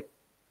brzo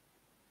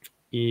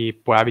i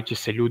pojavit će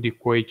se ljudi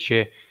koji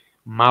će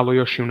malo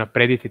još i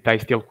unaprediti taj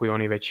stil koji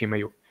oni već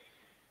imaju.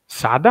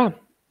 Sada,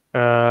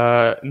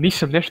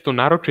 nisam nešto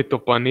naročito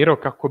planirao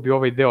kako bi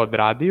ovaj deo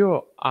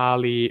odradio,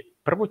 ali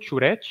prvo ću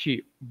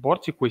reći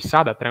borci koji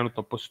sada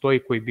trenutno postoji,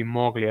 koji bi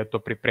mogli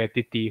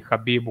pripretiti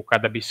Khabibu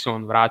kada bi se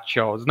on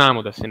vraćao,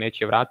 znamo da se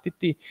neće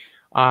vratiti,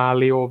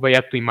 ali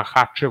i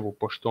Makhačevu,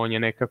 pošto on je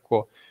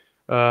nekako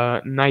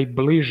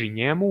najbliži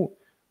njemu,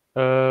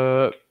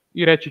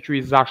 i reći ću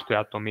i zašto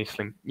ja to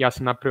mislim. Ja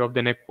sam napravio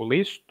ovde neku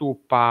listu,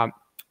 pa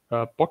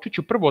počet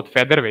ću prvo od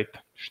featherweighta,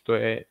 što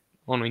je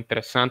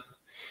interesantno,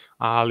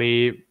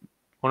 ali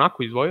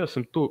onako izdvojio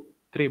sam tu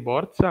 3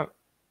 borca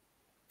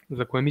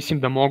za koje mislim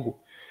da mogu,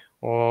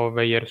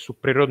 jer su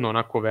prirodno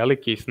onako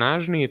veliki i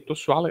snažni. To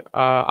su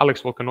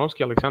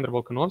Aleksandar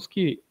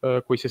Volkanovski,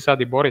 koji se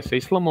sad i bori sa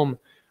Islamom,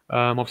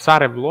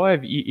 Movsar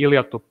Evloev i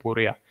Ilija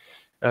Topurija.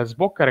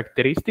 Zbog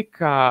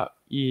karakteristika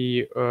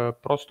i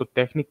prosto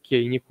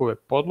tehnike i njihove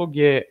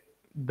podloge,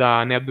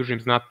 da ne dužim,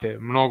 znate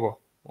mnogo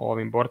o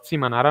ovim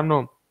borcima,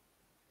 naravno.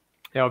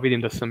 Evo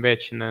vidim da sam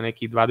već na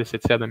nekih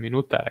 27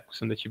 minuta, rekao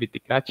sam da će biti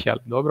kraće, ali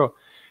dobro,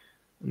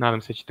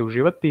 nadam se da ćete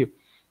uživati.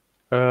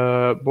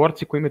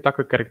 Borci koji imaju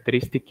takve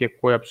karakteristike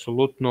koje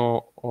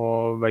apsolutno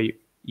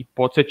i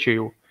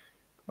podsjećaju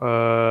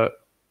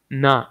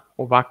na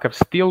ovakav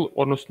stil,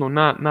 odnosno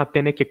na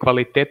te neke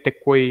kvalitete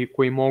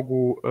koji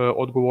mogu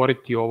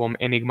odgovoriti ovom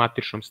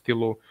enigmatičnom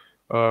stilu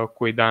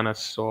koji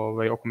danas,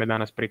 o kome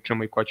danas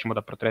pričamo i koje ćemo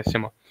da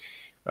protresemo.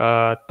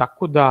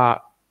 Tako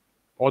da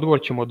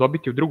odgovor ćemo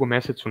dobiti u 2.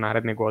 mesecu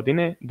naredne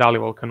godine, da li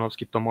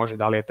Volkanovski to može,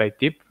 da li je taj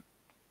tip.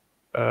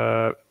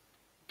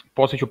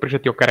 Posle ću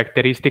pričati o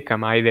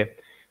karakteristikama, ajde,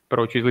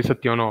 prvo ću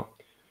izlistati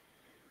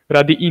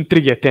radi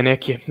intrige te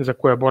neke za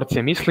koje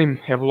borce mislim.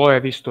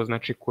 Evloev isto,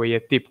 znači koji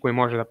je tip koji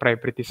može da pravi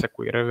pritisak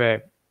u rve,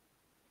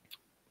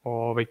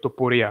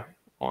 Topurija,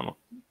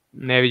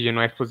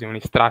 neviđeno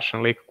eksplozivni,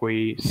 strašan lik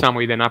koji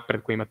samo ide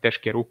napred, koji ima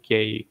teške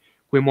ruke i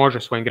koji može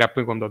svojim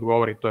grapplingom da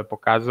odgovori, to je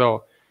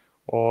pokazao,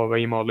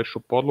 ima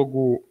odličnu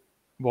podlogu.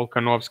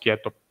 Volkanovski,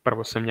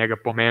 prvo sam njega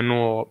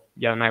pomenuo,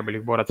 jedan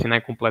najboljih boraca i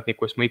najkompletniji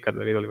koji smo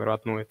ikada videli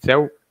verovatno u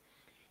UFC-u,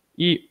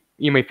 i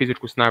ima i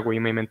fizičku snagu,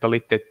 ima i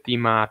mentalitet,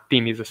 ima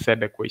tim iza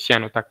sebe koji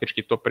sjajno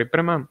taktički to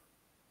priprema.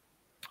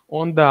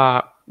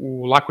 Onda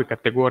u lakoj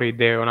kategoriji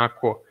gde je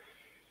onako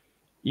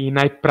i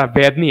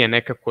najpravednije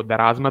nekako da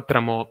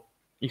razmatramo,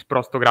 iz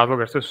prostog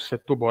razloga sve su se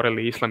tu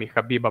borili Islam i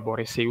Khabiba,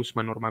 bori se i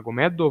Usman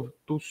Nurmagomedov,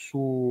 tu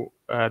su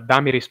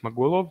Damir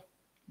Ismagulov,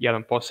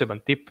 jedan poseban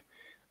tip,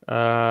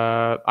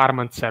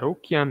 Arman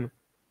Tsarukyan,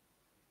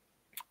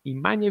 i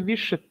manje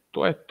više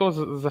to je to.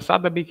 Za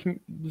sada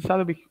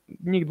bih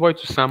njih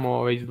dvojicu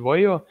samo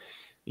izdvojio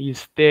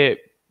iz te,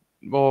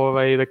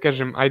 da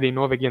kažem, ajde i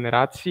nove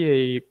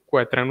generacije i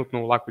koja je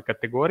trenutno u lakoj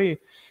kategoriji,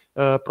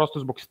 prosto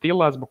zbog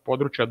stila, zbog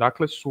područja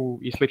odakle su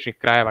i sličnih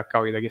krajeva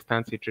kao i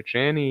Dagestanci i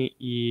Čečeni,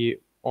 i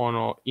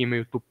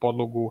imaju tu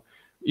podlogu.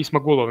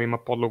 Ismagulov ima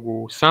podlogu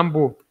u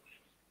sambu,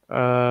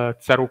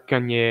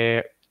 Tsarukyan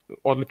je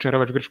odličan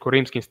rvač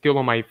grčko-rimskim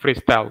stilom, a i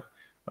freestyle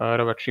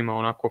rvač ima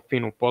onako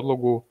finu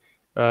podlogu.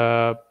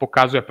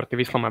 Pokazuje protiv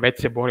Islama,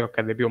 već se borio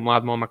kada je bio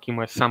mlad momak,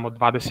 imao je samo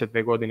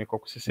 22 godine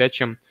koliko se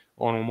sećam,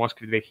 u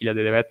Moskvi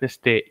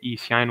 2019. i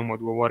sjajno mu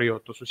odgovorio,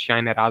 to su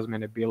sjajne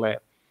razmene bile,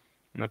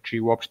 znači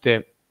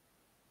uopšte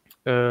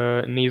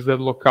ne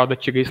izgledalo kao da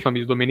će ga Islam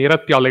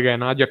izdominirati, ali ga je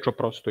nadjačo,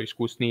 prosto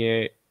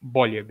iskusnije,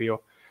 bolje bio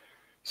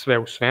sve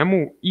u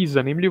svemu. I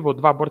zanimljivo,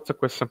 2 borca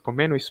koje sam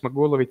pomenuo,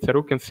 Ismagulov i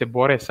Tsarukyan, se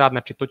bore sad,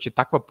 znači to će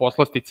takva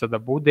poslastica da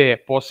bude,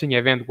 posljednji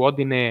event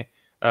godine,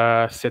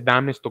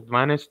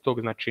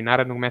 17.12. znači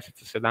narednog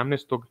meseca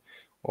 17.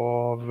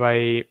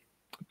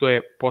 To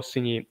je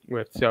posljednji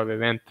UFC-ov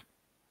event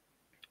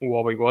u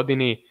ovoj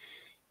godini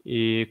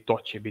i to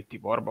će biti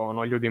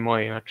borba, ljudi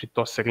moji, znači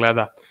to se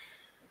gleda.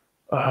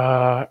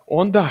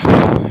 Onda,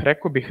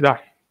 rekao bih da,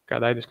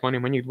 kada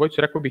sklonimo njih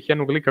dvojicu, rekao bih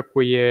jednog lika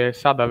koji je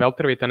sada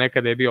welterweight, a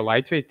nekada je bio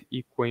lightweight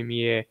i koji mi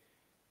je,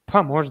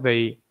 pa možda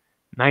i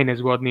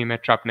najnezgodniji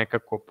matchup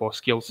nekako po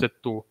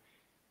skillsetu,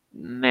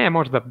 ne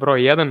možda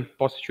broj 1,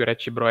 poslije ću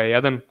reći broj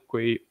 1,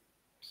 koji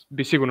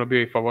bi sigurno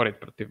bio i favorit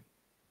protiv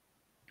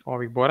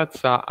ovih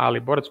boraca, ali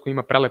borac koji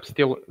ima prelep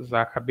stil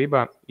za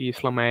Khabiba i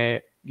Islama je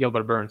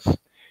Gilbert Burns.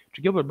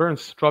 Znači Gilbert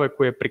Burns, čovjek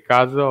koji je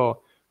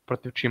prikazao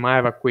protiv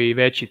Čimajeva, koji je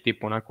veći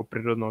tip onako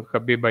prirodno od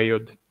Khabiba i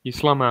od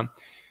Islama,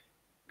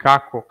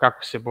 kako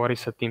se bori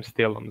sa tim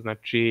stilom.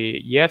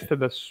 Znači, jeste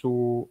da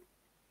su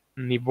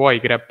nivoi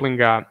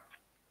grapplinga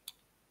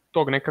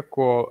tog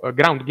nekako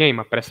ground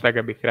game-a, pre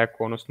svega bih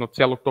rekao, odnosno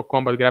celog tog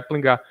combat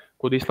grapplinga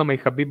kod Islama i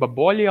Khabiba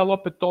bolji, ali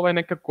opet je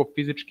nekako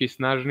fizički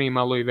snažniji,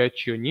 malo i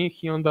veći od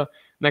njih i onda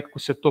nekako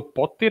se to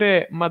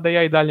potire, mada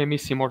ja i dalje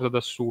mislim možda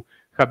da su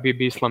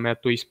Khabib i Islam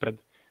ispred,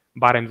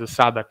 barem za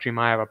sada,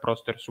 Čimajeva,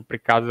 prosto jer su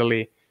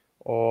prikazali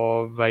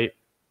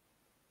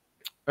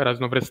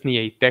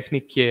raznovrsnije i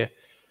tehnike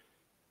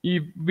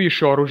i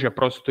više oružja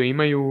prosto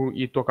imaju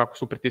i to kako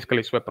su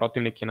pritiskali svoje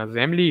protivnike na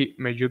zemlji.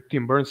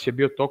 Međutim, Burns je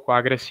bio toliko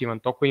agresivan,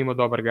 toliko imao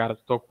dobar gard,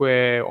 toliko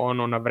je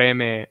na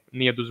vreme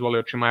nije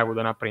dozvolio Čimajevu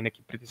da napravi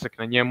neki pritisak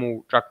na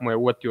njemu, čak mu je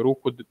uvatio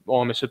ruku,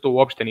 ovome se to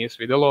uopšte nije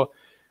svidelo.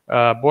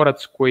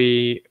 Borac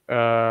koji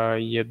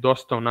je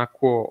dosta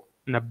onako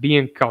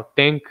nabijen kao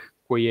tank,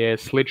 koji je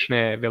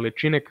slične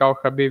veličine kao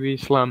Khabib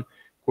Islam,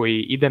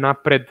 koji ide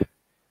napred,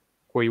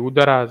 koji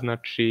udara,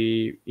 znači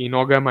i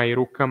nogama i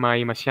rukama,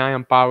 ima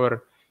sjajan power,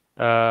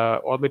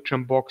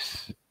 odličan boks.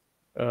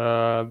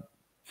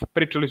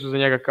 Pričali su za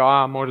njega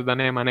kao možda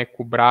nema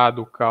neku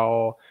bradu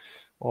kao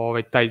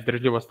ta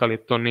izdržljivost, ali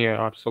to nije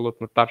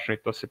apsolutno tačno i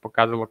to se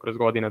pokazalo kroz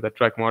godine da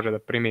čovjek može da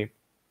primi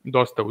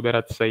dosta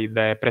udaraca i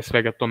da je pre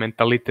svega to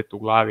mentalitet u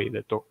glavi, da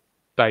je to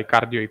taj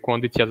kardio i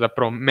kondicija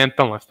zapravo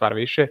mentalna stvar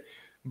više.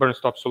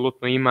 Burns to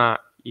apsolutno ima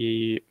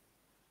i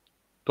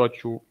to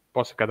ću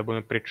posle kada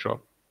budem pričao,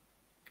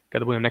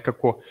 kada budem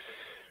nekako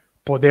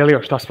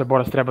podelio šta sve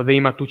borac treba da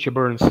ima, tu će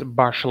Burns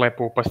baš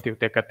lepo upasti u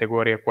te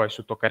kategorije koje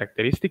su to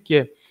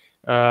karakteristike.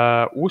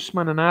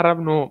 Usman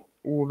naravno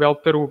u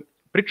welteru,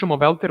 pričamo o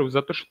welteru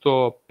zato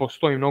što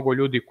postoji mnogo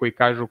ljudi koji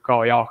kažu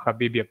kao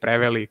Khabib je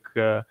prevelik,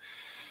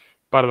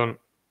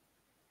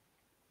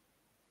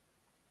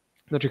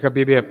 znači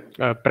Khabib je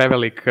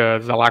prevelik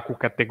za laku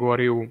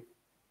kategoriju.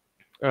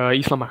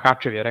 Islam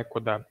Makhachev je rekao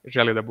da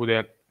želi da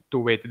bude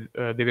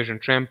two-weight division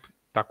champ,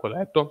 tako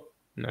da eto,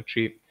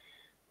 znači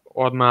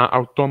odmah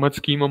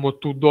automatski imamo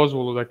tu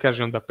dozvolu da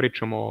kažem da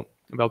pričamo o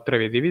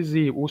welterweight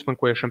diviziji. Usman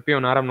koji je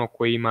šampion, naravno,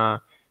 koji ima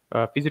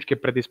fizičke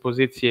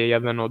predispozicije,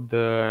 jedan od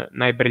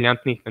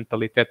najbriljantnijih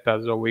mentaliteta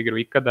za ovu igru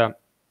ikada,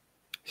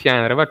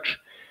 sjajan rvač.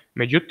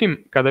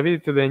 Međutim, kada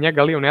vidite da je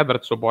njega Leon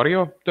Edwards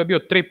oborio, to je bio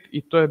trip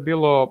i to je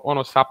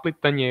bilo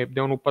saplitanje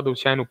gde on upada u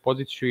sjajnu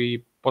poziciju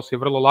i posle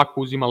vrlo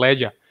lako uzima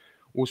leđa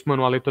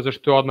Usmanu, ali to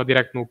zašto je odmah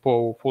direktno upao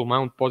u full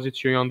mount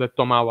poziciju i onda je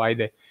to malo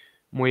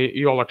mu je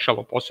i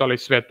olakšalo posao, ali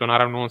sve to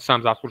naravno on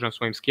sam zaslužen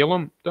svojim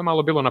skillom. To je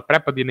malo bilo na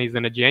prepad i na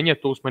iznenađenje,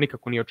 to Usman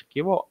nikako nije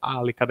očekivao,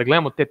 ali kada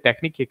gledamo te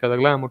tehnike, kada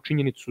gledamo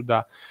činjenicu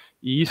da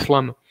i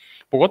Islam,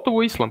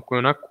 pogotovo Islam koji je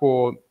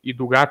onako i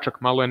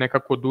dugačak, malo je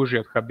nekako duži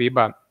od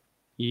Khabiba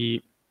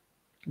i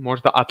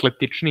možda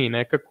atletičniji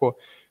nekako,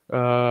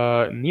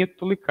 nije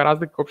tolika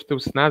razlika uopšte u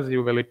snazi i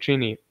u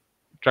veličini,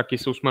 čak i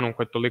sa Usmanom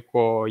koji je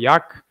toliko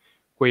jak,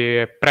 koji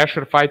je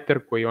pressure fighter,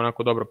 koji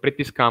onako dobro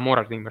pritiska, a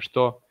moraš da imaš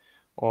to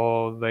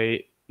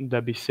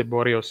da bi se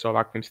borio sa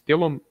ovakvim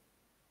stilom.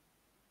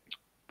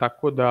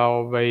 Tako da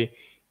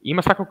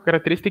ima svakako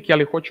karakteristike,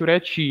 ali hoću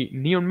reći,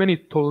 nije on meni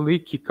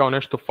toliki kao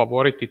nešto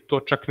favorit i to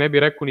čak ne bi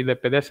rekao ni da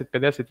je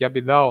 50-50, ja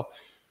bi dao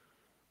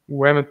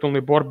u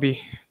eventualnoj borbi,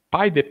 pa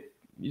ajde,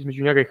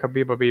 između njega i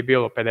Khabiba bi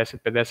bilo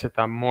 50-50,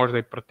 a možda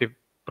i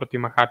protiv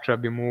Makhačeva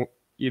bi mu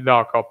i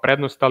dao kao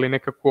prednost, ali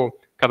nekako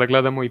kada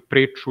gledamo i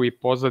priču i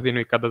pozadinu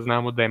i kada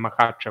znamo da je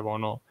Makhačev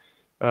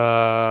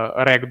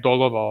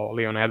ragdollovao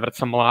Leona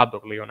Edwardsa,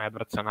 mladog Leona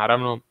Edwardsa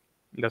naravno,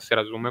 da se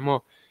razumemo,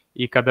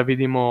 i kada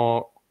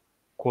vidimo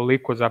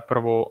koliko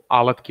zapravo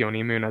alatke oni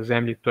imaju na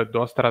zemlji, to je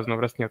dosta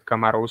raznovrsnije od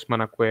Kamara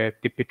Usmana koji je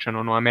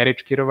tipičan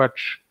američki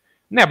rvač,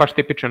 ne baš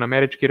tipičan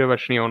američki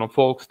rvač, nije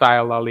folk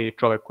style, ali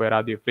čovek koji je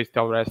radio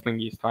freestyle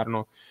wrestling i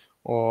stvarno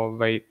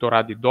to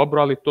radi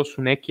dobro, ali to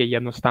su neke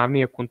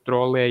jednostavnije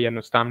kontrole,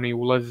 jednostavniji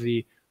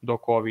ulazi,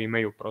 dok ovi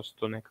imaju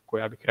prosto nekako,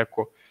 ja bih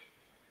rekao,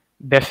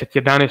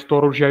 10-11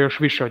 oružja još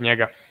više od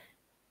njega.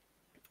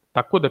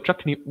 Tako da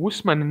čak ni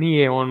Usman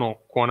nije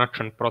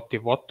konačan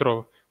protiv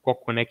otrov,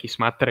 koliko neki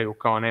smatraju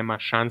kao nema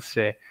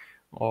šanse,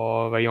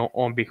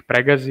 on bi ih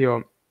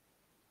pregazio.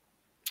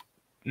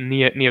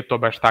 Nije to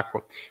baš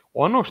tako.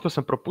 Ono što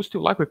sam propustio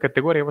u lakoj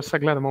kategoriji, evo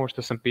sad gledam ovo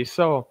što sam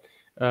pisao,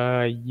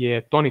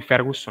 je Tony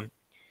Ferguson.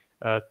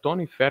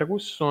 Tony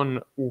Ferguson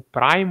u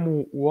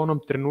prime-u u onom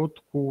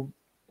trenutku,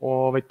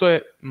 to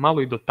je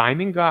malo i do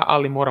tajminga,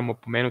 ali moramo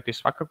pomenuti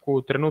svakako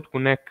u trenutku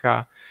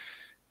neka,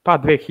 pa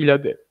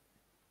 2016.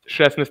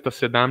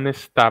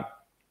 17.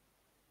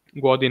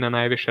 godina,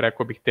 najviše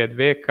rekao bih te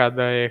dve,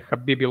 kada je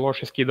Khabib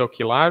loše skidao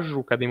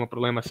kilažu, kada imao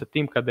problema sa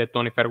tim, kada je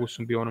Tony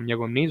Ferguson bio u onom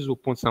njegovom nizu,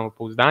 pun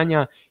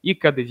samopouzdanja i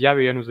kada je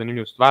izjavio jednu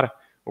zanimljivu stvar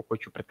o kojoj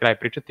ću pred kraj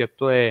pričati, a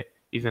to je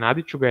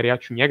iznenadit ću ga jer ja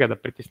ću njega da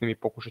pritisnem i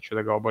pokušat ću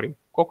da ga oborim.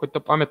 Koliko je to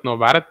pametno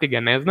obarati ga,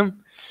 ne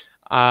znam,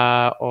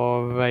 a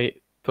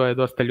to je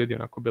dosta ljudi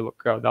onako bilo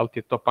kao da li ti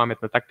je to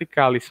pametna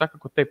taktika, ali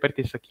svakako taj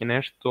pritisak je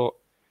nešto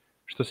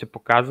što se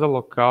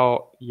pokazalo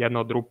kao jedna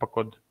od rupa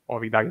kod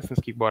ovih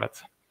dagestanskih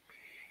boraca.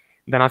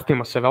 Da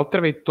nastavimo sa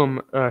welterweightom,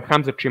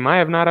 Hamza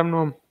Chimaev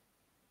naravno,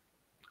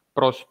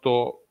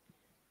 prosto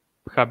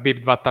Khabib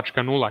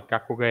 2.0,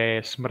 kako ga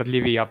je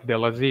smrdljivi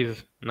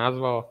Abdelaziz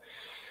nazvao,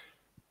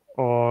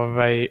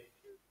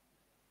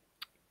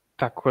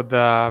 tako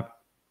da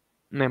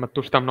nema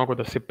tu šta mnogo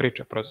da se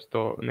priča,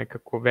 prosto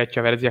nekako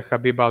veća verzija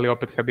Khabiba, ali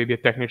opet Khabib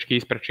je tehnički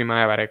ispred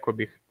Chimaeva, rekao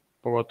bih,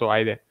 pogotovo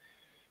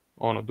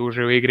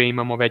duže u igri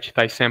imamo veći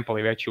taj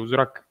sample i veći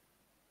uzorak,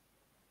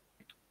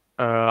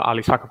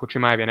 ali svakako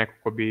Chimaev je neko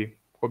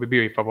ko bi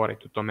bio i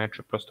favorit u tom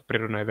meču, prosto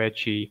prirodno je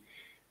veći i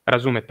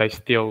razume taj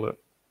stil,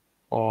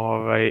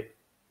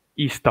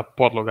 ista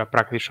podloga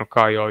praktično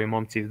kao i ovi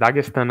momci iz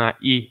Dagestana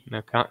i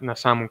na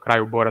samom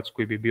kraju borac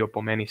koji bi bio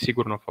po meni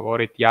sigurno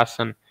favorit,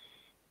 jasan,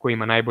 koji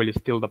ima najbolji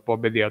stil da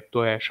pobedi, a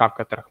to je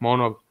Shavkat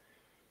Rahmonov,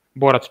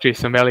 borac čiji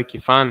sam veliki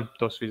fan,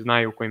 to svi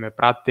znaju koji me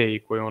prate i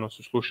koji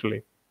su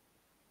slušali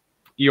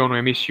i onu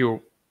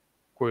emisiju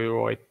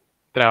koju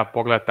treba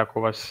pogledati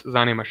ako vas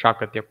zanima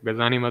Shavkat i ako ga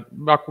zanima,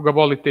 ako ga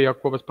volite i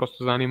ako vas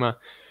prosto zanima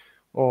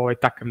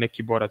takav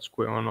neki borac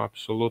koji je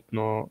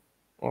apsolutno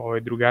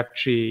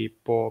drugačiji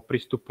po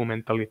pristupu,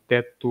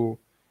 mentalitetu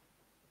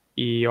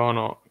i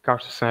kao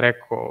što sam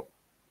rekao,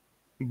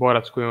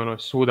 borac koji je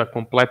svuda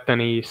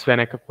kompletan i sve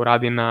nekako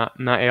radi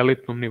na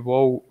elitnom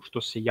nivou,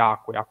 što se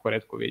jako, jako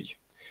retko vidi.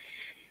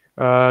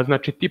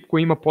 Znači, tip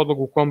koji ima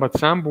podlogu u kombat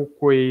sambu,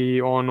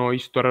 koji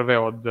isto rve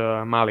od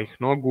malih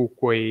nogu,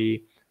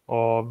 koji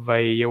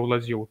je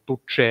ulazio u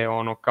tuče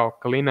kao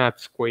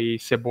klinac, koji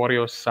se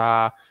borio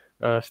sa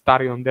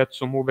starijom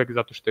decom uvek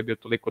zato što je bio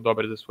toliko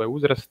dobar za svoje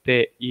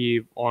uzraste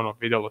i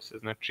videlo se,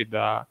 znači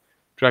da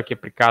čovjek je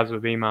prikazao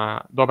da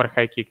ima dobar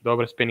high kick,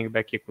 dobar spinning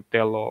back kick u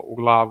telo, u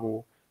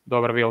glavu,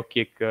 dobar wheel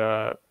kick,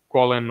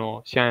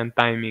 koleno, sjajan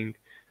timing,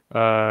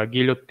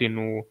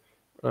 giljotinu,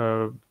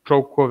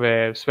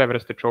 čoukove, sve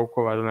vrste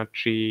čoukova,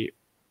 znači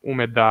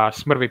ume da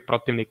smrvi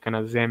protivnika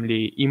na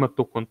zemlji, ima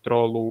tu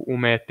kontrolu,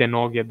 ume te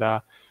noge da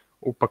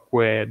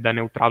upakuje, da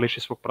neutrališe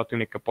svog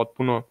protivnika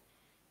potpuno.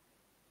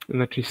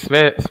 Znači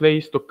sve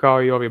isto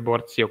kao i ovi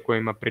borci o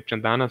kojima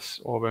pričam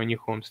danas, o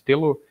njihovom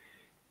stilu,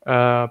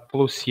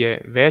 plus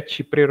je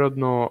veći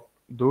prirodno,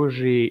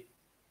 duži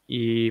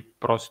i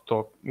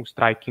prosto u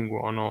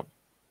strikingu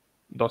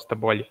dosta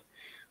bolji.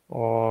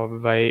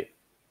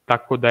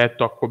 Tako da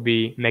eto, ako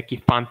bi neki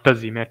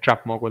fantasy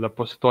matchup mogao da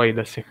postoji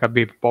da se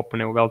Khabib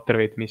popne u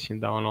welterweight, mislim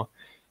da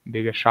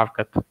bi ga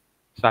Shavkat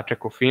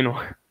sačekao fino,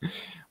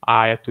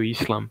 a eto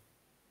Islam,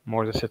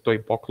 možda se to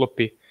i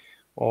poklopi,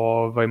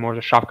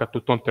 možda Shavkat u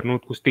tom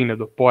trenutku stigne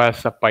do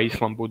pojasa, pa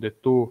Islam bude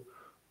tu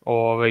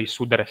i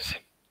sudare se.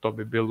 To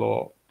bi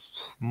bilo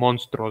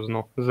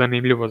monstruozno,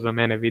 zanimljivo za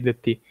mene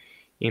videti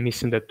i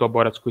mislim da je to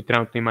borac koji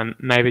trenutno ima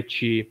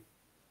najveći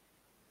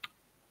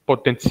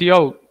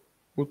potencijal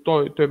u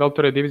toj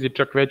welterweight diviziji,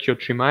 čak veći od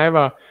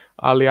Chimaeva,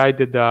 ali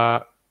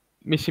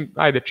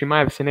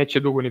Chimaev se neće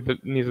dugo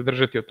ni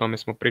zadržati, o tome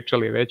smo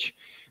pričali već,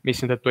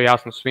 mislim da je to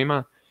jasno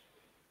svima,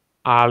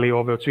 ali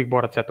od svih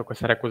boraca, eto koji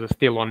sam rekao za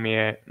stil, on mi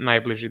je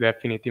najbliži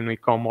definitivno i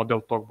kao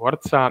model tog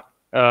borca.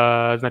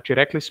 Znači,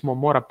 rekli smo,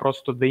 mora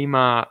prosto da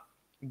ima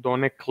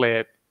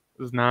donekle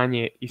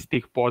znanje iz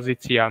tih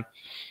pozicija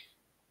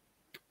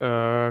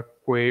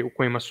u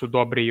kojima su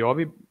dobri i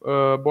ovi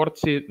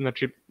borci,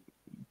 znači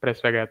pre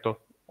svega je to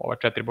ova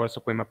 4 borca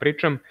o kojima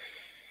pričam.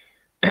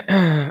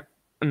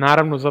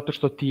 Naravno, zato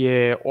što ti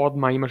je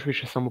odmah imaš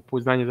više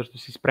samopouzdanja, zato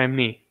si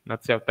spremniji na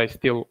ceo taj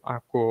stil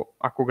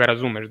ako ga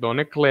razumeš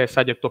donekle.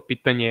 Sad je to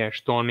pitanje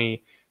što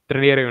oni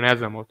treniraju, ne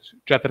znam, od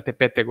 4.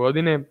 5.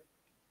 godine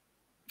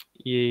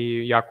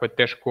i jako je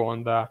teško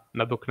onda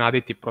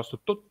nadoknaditi, prosto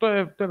to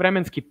je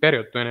vremenski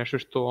period, to je nešto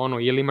što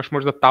ili imaš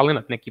možda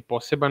talenat neki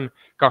poseban,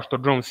 kao što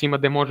Jones ima,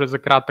 gde može za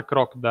kratak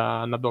rok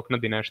da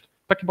nadoknadi nešto.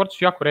 Takvi borci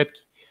su jako retki,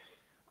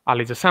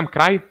 ali za sam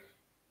kraj,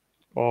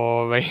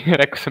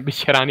 rekao sam bit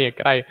će ranije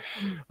kraj,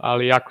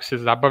 ali jako se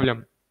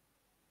zabavljam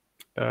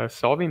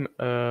sa ovim,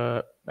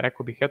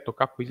 rekao bih eto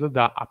kako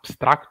izgleda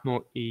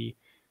apstraktno i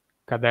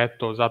kada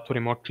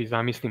zatvorim oči i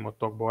zamislimo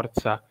tog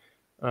borca,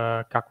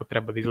 kako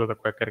treba da izgleda,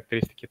 koje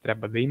karakteristike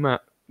treba da ima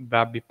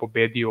da bi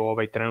pobedio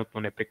ovaj trenutno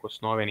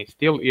neprikosnoveni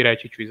stil, i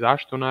reći ću i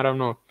zašto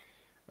naravno.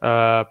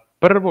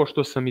 Prvo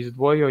što sam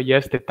izdvojio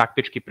jeste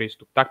taktički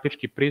pristup.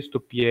 Taktički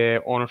pristup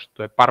je ono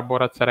što je par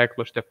boraca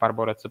reklo, što je par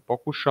boraca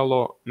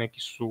pokušalo, neki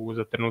su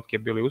za trenutke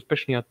bili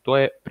uspešni, a to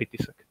je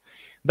pritisak.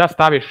 da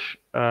staviš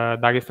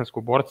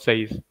dagestanskog borca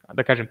iz,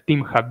 da kažem,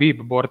 tim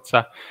Khabib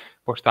borca,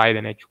 pošto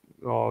ajde neću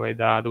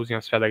da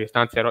uzimam sve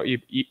Dagestance,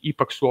 jer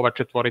ipak su ova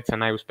četvorica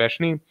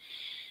najuspešniji,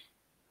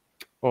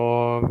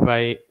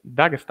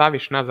 da ga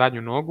staviš na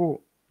zadnju nogu,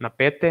 na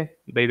pete,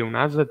 da ide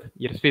unazad,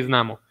 jer svi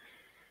znamo,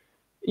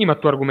 ima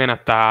tu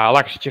argumenta,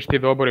 lakše ćeš ti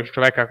da oboriš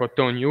čoveka ako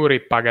te on juri,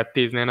 pa ga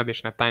ti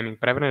iznenadiš na tajming,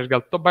 prevrneš ga,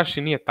 ali to baš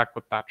i nije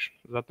tako tačno,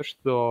 zato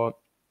što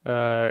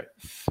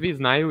svi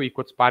znaju i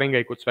kod sparinga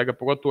i kod svega,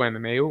 pogotovo u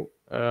MMA-u,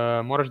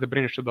 moraš da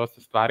brineš o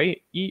dosta stvari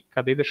i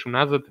kada ideš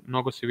unazad,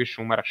 mnogo se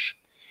više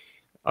umaraš.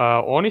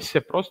 Oni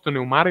se prosto ne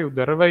umaraju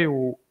da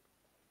rvaju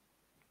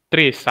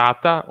 3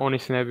 sata, oni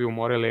se ne bi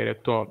umorili jer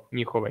je to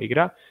njihova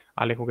igra,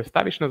 ali ako ga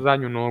staviš na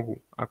zadnju nogu,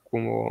 ako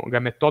ga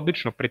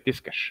metodično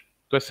pritiskaš,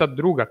 to je sad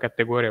druga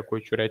kategorija koju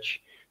ću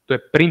reći, to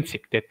je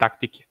princip te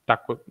taktike,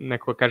 tako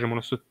neko kažemo,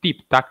 odnosno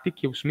tip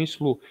taktike u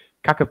smislu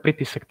kakav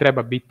pritisak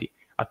treba biti,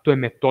 a to je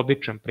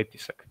metodičan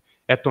pritisak.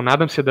 Eto,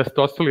 nadam se da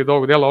ste ostali do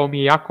ovog dela, ovo mi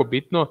je jako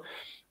bitno,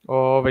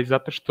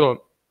 zato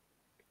što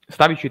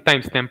stavit ću i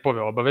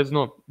timestampove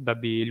obavezno, da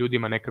bi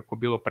ljudima nekako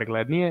bilo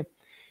preglednije,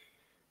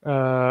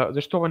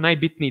 zašto ovo je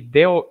najbitniji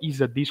deo i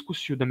za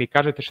diskusiju, da mi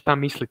kažete šta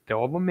mislite o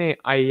ovome,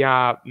 a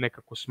ja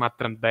nekako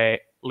smatram da je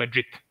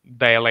legit,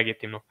 da je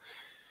legitimno.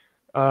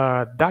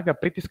 Da ga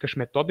pritiskaš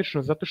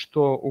metodično, zato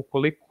što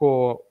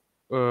ukoliko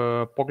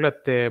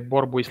pogledate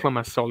borbu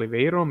Islama sa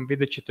Oliveirom,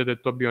 vidjet ćete da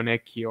je to bio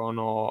neki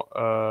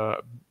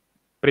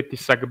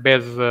pritisak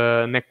bez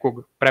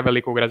nekog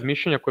prevelikog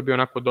razmišljanja, koji je bio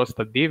onako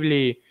dosta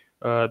divlji,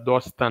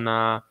 dosta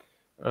na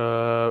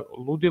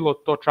ludilo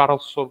to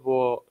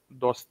Charlesovo,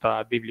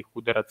 dosta divljih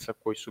udaraca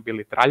koji su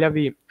bili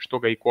traljavi, što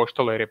ga i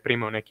koštalo jer je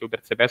primao neke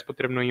udarce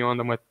bespotrebno i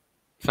onda mu je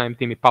samim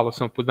tim i palo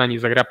samopouzdanje i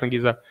za grappling i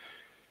za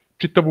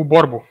čitavu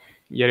borbu,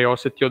 jer je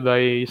osetio da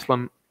je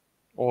Islam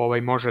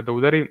može da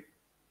udari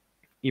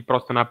i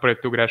prosto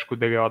napravio tu grešku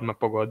da ga je odmah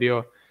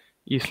pogodio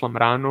Islam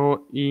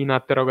ranu i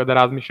naterao ga da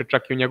razmišlja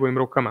čak i o njegovim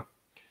rukama.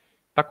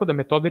 Tako da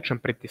metodičan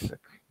pritisak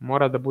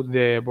mora da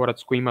bude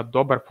borac koji ima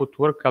dobar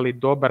footwork, ali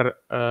dobar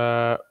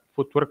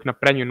footwork na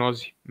prednjoj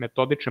nozi.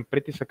 Metodičan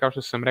pritisak, kao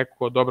što sam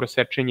rekao, dobro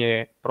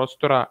sečenje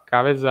prostora,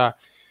 kaveza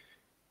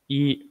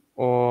i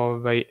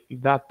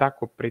da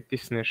tako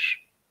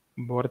pritisneš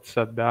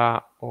borca da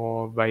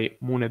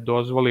mu ne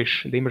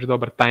dozvoliš da imaš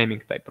dobar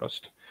tajming taj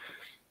prosto.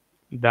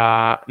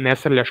 Da ne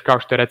srljaš kao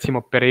što je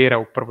recimo Pereira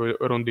u prvoj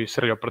rundi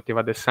srljao protiv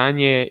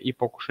Adesanje i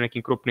pokušao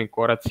nekim krupnim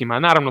koracima.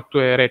 Naravno, tu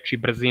je reč i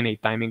brzine i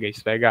tajminga i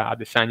svega.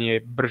 Adesanje je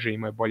brže,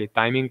 imao je bolji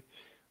tajming,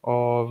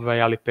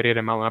 ali Pereira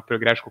je malo napravio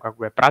grešku kako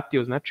ga je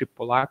pratio. Znači,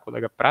 polako da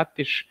ga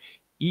pratiš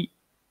i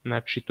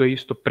znači, to je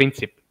isto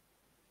princip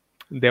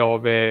deo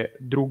ove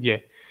druge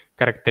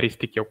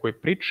karakteristike o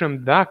kojoj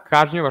pričam, da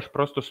kažnjavaš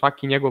prosto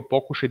svaki njegov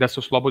pokušaj da se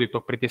oslobodi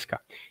tog pritiska.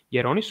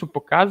 Jer oni su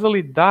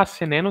pokazali da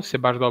se ne nose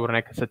baš dobro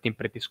nekad sa tim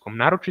pritiskom.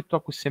 Naročito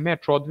ako se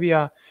meč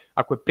odvija,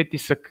 ako je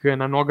pritisak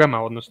na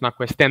nogama, odnosno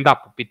ako je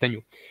stand-up u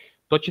pitanju.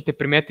 To ćete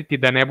primetiti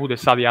da ne bude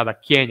sad ja da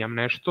kenjam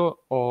nešto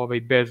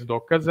bez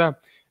dokaza.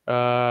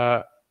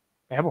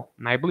 Evo,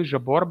 najbliža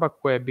borba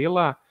koja je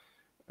bila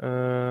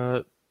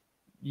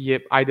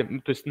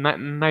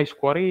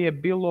najskorije je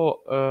bilo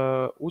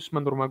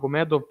Usman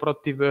Nurmagomedov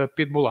protiv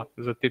Pitbulla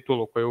za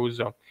titulu koju je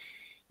uzeo.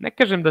 Ne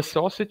kažem da se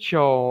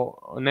osjećao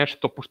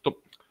nešto, pošto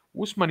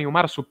Usman i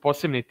Umar su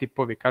posebni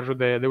tipovi, kažu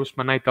da je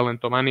Usman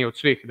najtalentovaniji od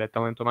svih, da je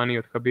talentovaniji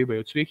od Khabiba i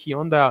od svih i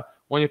onda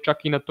on je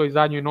čak i na toj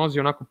zadnjoj nozi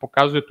onako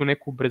pokazuje tu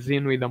neku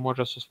brzinu i da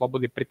može se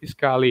oslobodi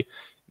pritiska, ali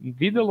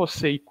videlo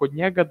se i kod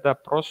njega da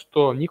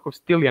prosto njihov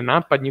stil je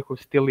napad, njihov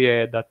stil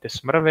je da te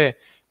smrve,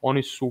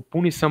 oni su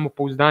puni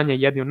samopouzdanja,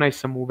 jedni od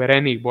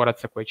najsamouverenijih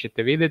boraca koje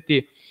ćete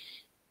videti,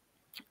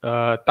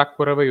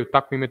 tako rvaju,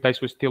 tako imaju taj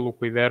svoj stil u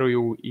koji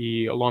veruju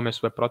i lome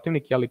svoje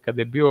protivnike, ali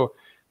kada je bio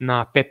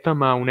na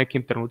petama u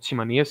nekim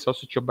trenucima nije se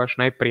osjećao baš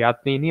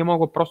najprijatniji, nije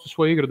mogao prosto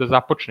svoju igru da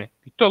započne.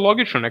 I to je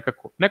logično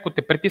nekako, neko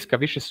te pritiska,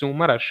 više se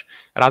umaraš,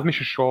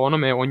 razmišljaš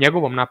o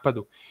njegovom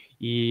napadu.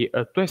 I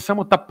to je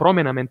samo ta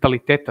promjena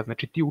mentaliteta,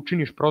 znači ti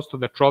učiniš prosto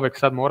da čovek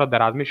sad mora da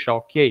razmišlja,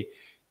 ok,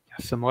 ja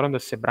sad moram da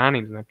se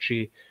branim,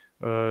 znači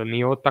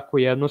nije ovo tako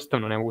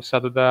jednostavno, ne mogu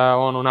sad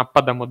da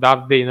napadam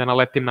odavde i da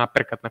naletim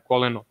naprekat na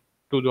koleno.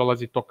 Tu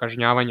dolazi to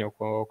kažnjavanje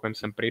o kojem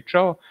sam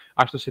pričao,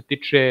 a što se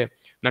tiče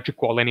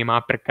kolenima,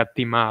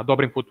 aprekatima,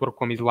 dobrim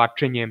footworkom,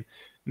 izvlačenjem,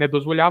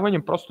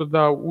 nedozvoljavanjem prosto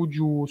da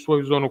uđu u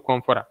svoju zonu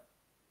komfora.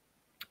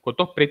 Kod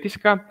tog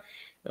pritiska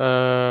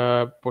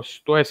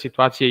postoje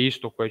situacije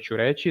isto koje ću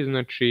reći,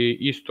 znači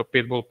isto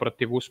Pitbull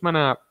protiv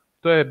Usmana,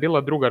 to je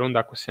bila druga runda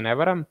ako se ne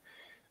varam.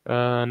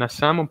 Na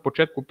samom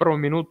početku, u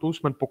prvom minutu,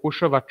 Usman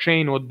pokušava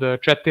chain od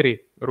 4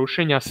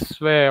 rušenja,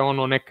 sve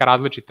neka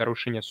različita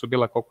rušenja su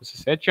bila koliko se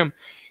sećam,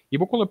 i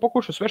bukvalno je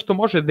pokušao sve što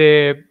može, da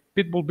je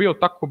Pitbull bio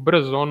tako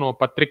brz,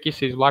 pa triki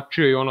se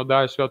izvlačio i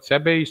daje sve od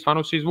sebe i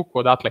stvarno se izvukao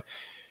odatle.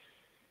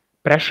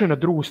 Prešao je na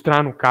drugu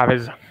stranu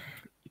kaveza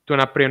i tu je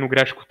napravio jednu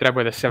grešku,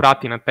 trebao je da se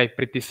vrati na taj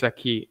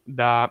pritisak i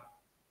da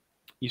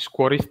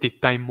iskoristi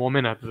taj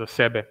moment za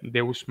sebe,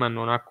 gde Usman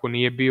onako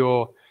nije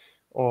bio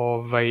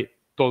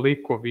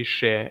toliko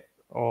više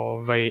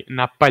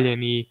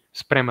napaljen i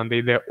spreman da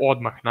ide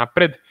odmah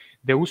napred,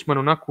 gde Usman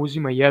onako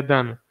uzima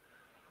jedan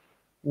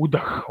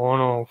udah,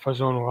 u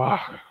fazonu,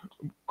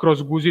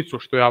 kroz guzicu,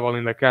 što ja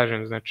volim da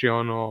kažem, znači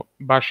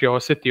baš je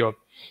osetio.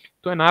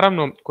 To je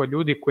naravno kod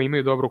ljudi koji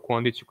imaju dobru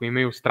kondiciju, koji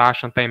imaju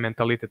strašan taj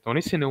mentalitet,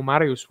 oni se ne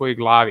umaraju u svojoj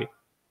glavi,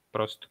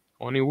 prosto.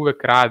 Oni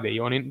uvek rade i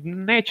oni,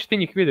 nećeš ti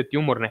njih videti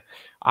umorne,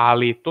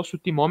 ali to su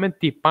ti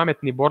momenti,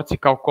 pametni borci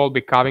kao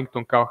Colby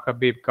Covington, kao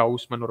Khabib, kao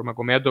Usman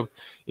Nurmagomedov,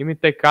 imaju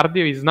taj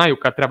kardio i znaju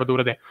kad treba da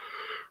urade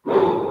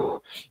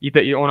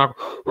i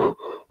onako,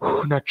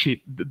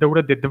 znači da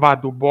urade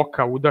 2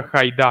 duboka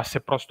udaha i da se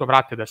prosto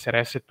vrate, da se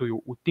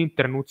resetuju. U tim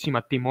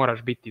trenucima ti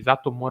moraš biti,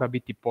 zato mora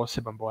biti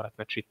poseban borac,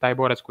 znači taj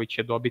borac koji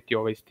će dobiti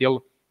ovaj stil,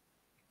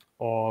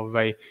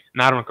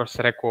 naravno kao što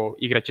sam rekao,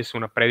 igra će se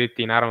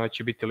unaprediti i naravno da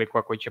će biti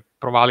likova koji će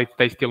provaliti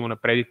taj stil,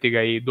 unaprediti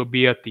ga i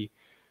dobijati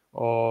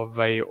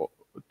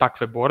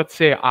takve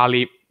borce,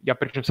 ali ja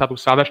pričam sad u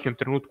sadašnjem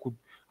trenutku,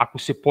 ako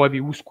se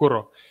pojavi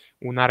uskoro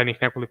u narednih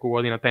nekoliko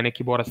godina taj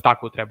neki borac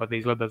tako treba da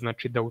izgleda,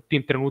 znači da u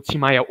tim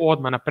trenucima je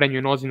odmah na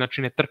prednjoj nozi,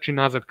 znači ne trči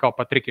nazad kao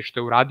Patrike što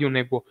je uradio,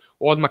 nego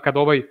odmah kad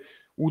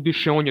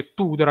udiše, on je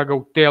tu, udara ga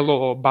u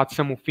telo,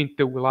 baca mu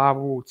finte u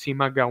glavu,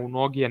 cima ga u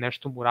noge,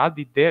 nešto mu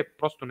radi, gde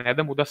prosto ne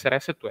da mu da se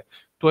resetuje.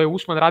 To je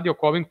Usman radio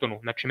Covingtonu,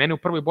 znači mene u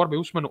prvoj borbi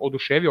Usman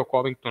oduševio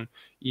Covington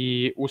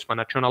i Usman,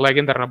 znači ona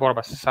legendarna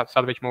borba,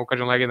 sad već mogu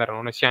kažem legendarna,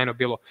 ono je sjajno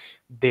bilo,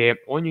 gde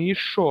on je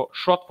išao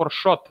shot for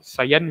shot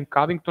sa jednim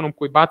Covingtonom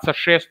koji baca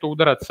 600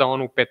 udaraca u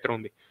 5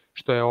 rundi,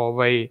 što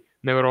je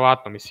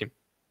neverovatno, mislim,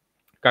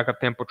 kakav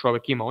tempo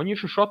čovek ima. On je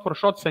išao shot for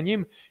shot sa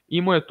njim,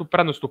 imao je tu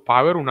prednost u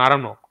poweru,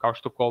 naravno, kao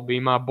što Colby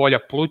ima bolja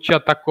pluća,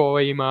 tako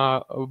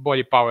ima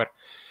bolji power.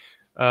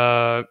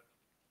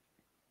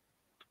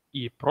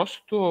 I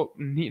prosto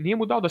nije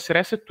mu dao da se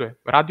resetuje.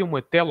 Radio mu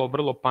je telo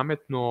vrlo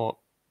pametno,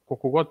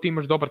 koliko god ti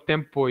imaš dobar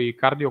tempo i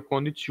kardio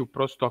kondiciju,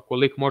 prosto ako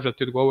lik može da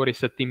ti odgovori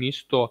sa tim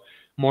isto,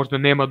 možda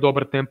nema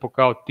dobar tempo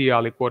kao ti,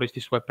 ali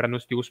koristi svoje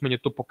prednosti, Usman je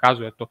to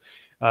pokazuje.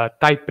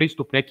 Taj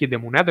pristup neki gde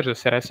mu ne daš da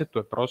se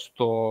resetuje,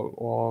 prosto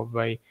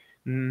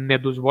ne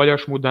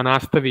dozvoljaš mu da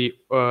nastavi.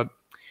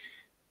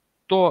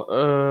 To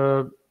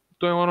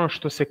je ono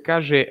što se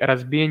kaže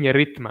razbijanje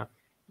ritma.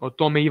 O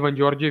tome Ivan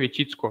Đorđević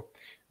Icko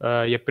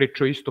je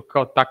pričao isto,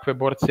 kao takve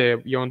borce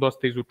je on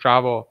dosta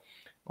izučavao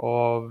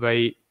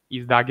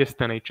iz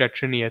Dagestana i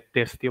Čečenije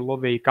te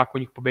stilove i kako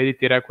njih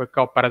pobediti, rekao je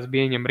kao pa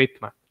razbijanjem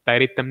ritma. Taj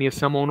ritam nije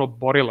samo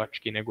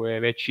borilački, nego je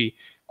već i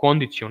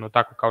kondiciono,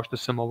 tako kao što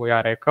sam ovo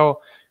ja rekao,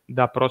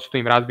 da prosto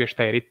im razbiješ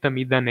taj ritam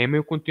i da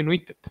nemaju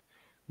kontinuitet.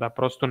 Da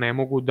prosto ne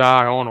mogu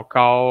da,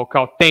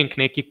 kao tank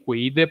neki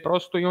koji ide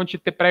prosto i on će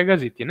te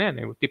pregaziti. Ne,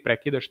 nego ti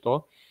prekidaš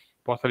to,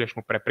 postavljaš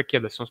mu prepreke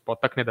da se on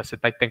spotakne, da se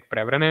taj tank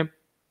prevrane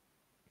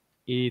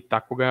i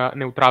tako ga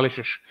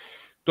neutrališeš.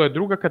 To je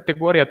druga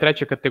kategorija,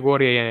 treća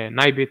kategorija je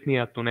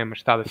najbitnija, tu nema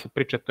šta da se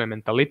priča, to je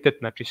mentalitet,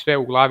 znači sve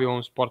u glavi u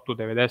ovom sportu,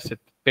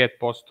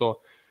 95%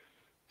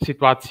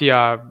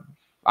 situacija,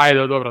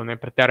 ajde dobro, ne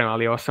preterujem,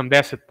 ali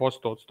 80%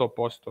 od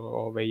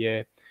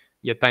 100%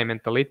 je taj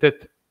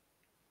mentalitet.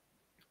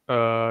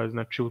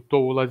 Znači u to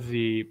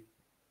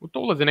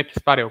ulaze neke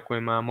stvari o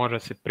kojima može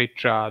se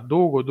priča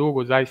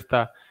dugo,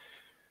 zaista,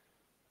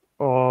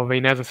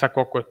 ne znam sad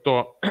koliko je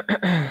to,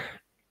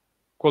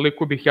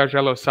 koliko bih ja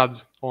želeo sad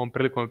ovom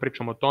prilikom da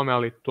pričam o tome,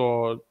 ali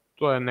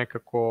to je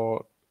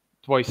nekako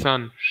tvoj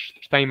san,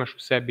 šta imaš u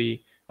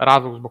sebi,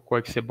 razlog zbog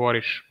kojeg se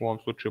boriš, u ovom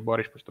slučaju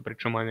boriš, pošto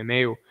pričamo o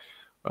MMA-u,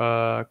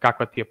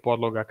 kakva ti je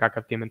podloga,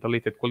 kakav ti je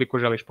mentalitet, koliko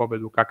želiš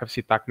pobedu, kakav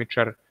si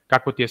takmičar,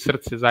 kako ti je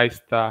srce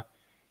zaista.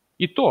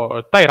 I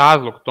taj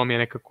razlog, to mi je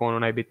nekako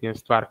najbitnija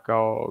stvar,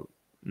 kao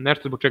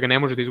nešto zbog čega ne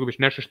možeš da izgubiš,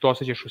 nešto što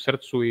osjećaš u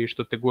srcu i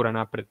što te gura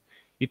napred.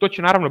 I to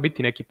će naravno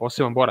biti neki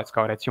poseban borac,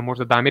 kao recimo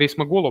možda Damir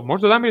Ismagulov.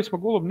 Možda Damir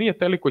Ismagulov nije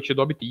taj lik koji će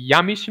dobiti.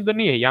 Ja mislim da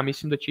nije. Ja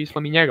mislim da će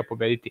Islam i njega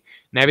pobediti.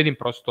 Ne vidim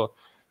prosto.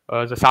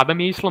 Za sada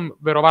mi je Islam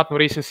verovatno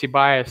recency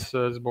bias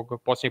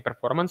zbog posljednjeg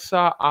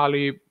performansa,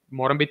 ali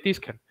moram biti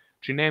iskren.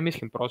 Znači ne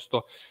mislim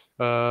prosto.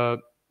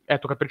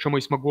 Eto, kad pričamo o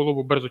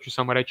Ismagulovu, brzo ću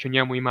samo reći o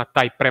njemu, ima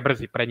taj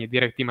prebrzi prednji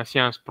direkt, ima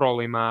sjajan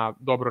sprol, ima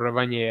dobro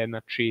rvanje,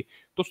 znači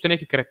to su te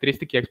neke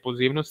karakteristike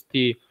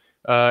eksplozivnosti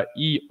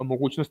i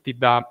mogućnosti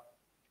da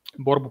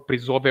borbu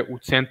prizove u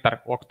centar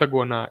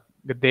oktagona,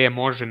 gde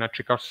može,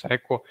 znači kao što sam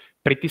rekao,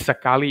 pritisak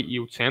ali i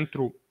u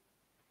centru,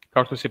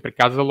 kao što se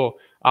prikazalo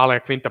Alea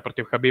Quinta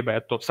protiv Khabiba.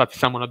 Eto, sad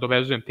samo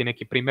nadovezujem ti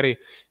neki primjeri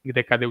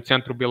gde kada je u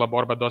centru bila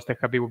borba, dosta je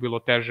Khabibu bilo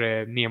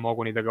teže, nije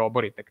mogo ni da ga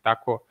obori, tek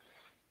tako,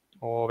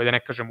 da ne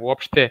kažem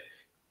uopšte,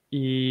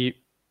 i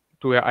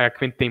tu je Alea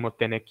Quinta imao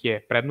te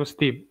neke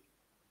prednosti.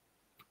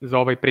 Za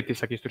ovaj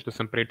pritisak, isto što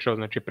sam pričao,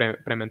 znači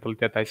pre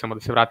mentaliteta, aj samo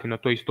da se vratim na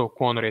to isto,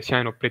 Conor je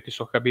sjajno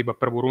pritisao Khabiba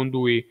prvu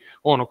rundu i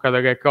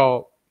kada ga je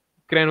kao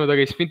krenuo da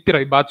ga isfintira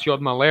i bacio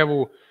odmah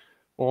levu,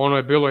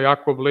 je bilo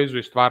jako blizu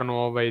i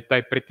stvarno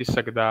taj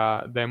pritisak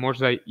da je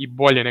možda i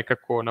bolje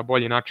nekako, na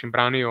bolji način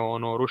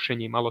branio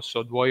rušenje i malo se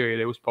odvojio i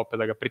da je uspao opet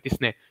da ga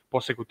pritisne,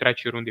 posle u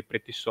trećoj rundi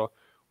pritisao,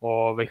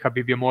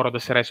 Khabib je morao da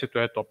se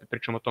resetuje, eto opet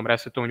pričamo o tom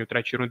resetovanju, u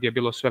trećoj rundi je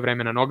bilo sve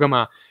vreme na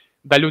nogama,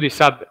 da ljudi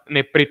sad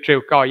ne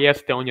pričaju kao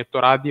jeste, on je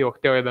to radio,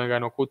 hteo je da ga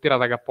nokutira,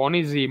 da ga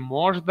ponizi,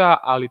 možda,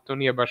 ali to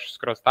nije baš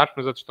skroz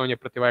tačno, zato što on je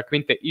protiv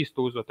Kvinte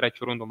isto uzeo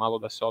treću rundu malo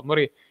da se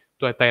odmori,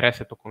 to je taj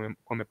reset o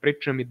kome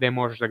pričam i gde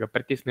možeš da ga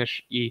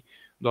pritisneš i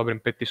dobrim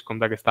pritiskom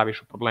da ga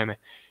staviš u probleme.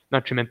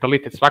 Znači,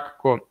 mentalitet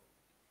svakako,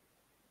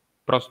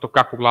 prosto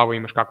kako glavu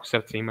imaš, kako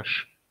srce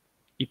imaš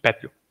i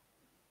petlju.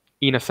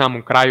 I na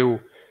samom kraju,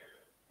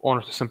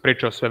 ono što sam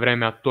pričao sve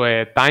vreme, a to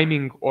je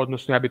timing,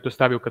 odnosno ja bih to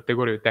stavio u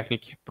kategoriju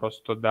tehnike,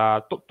 prosto da,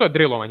 to je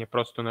drillovanje,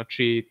 prosto,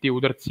 znači ti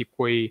udarci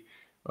koji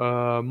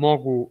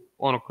mogu,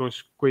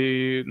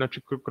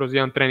 znači kroz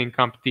jedan trening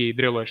kamp ti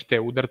drilluješ te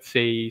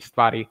udarce i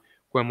stvari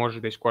koje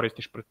možeš da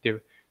iskoristiš protiv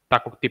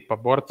takvog tipa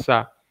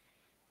borca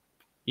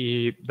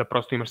i da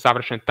prosto imaš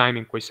savršen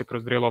timing koji se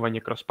kroz drillovanje,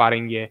 kroz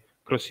sparinge,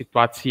 kroz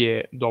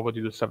situacije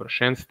dovodi do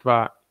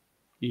savršenstva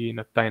i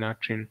na taj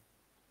način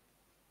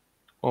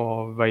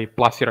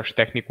plasiraš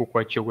tehniku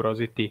koja će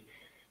ugroziti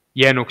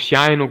jednog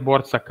sjajnog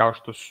borca kao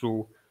što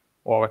su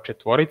ova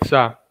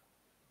četvorica.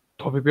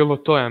 To bi bilo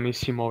to, ja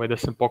mislim da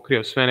sam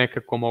pokrio sve,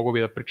 nekako mogu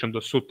bi da pričam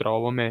do sutra o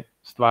ovome,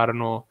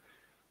 stvarno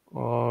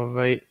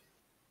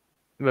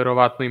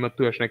verovatno ima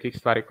tu još nekih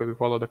stvari koje bih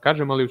volao da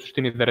kažem, ali u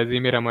suštini da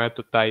rezimiramo,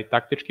 eto taj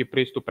taktički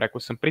pristup, rekao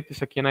sam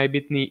pritisak je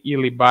najbitniji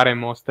ili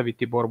barem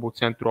ostaviti borbu u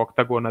centru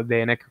oktagona gde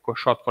je nekako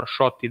shot for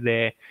shot i gde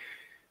je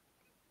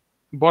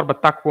borba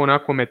tako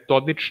onako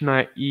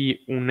metodična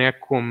i u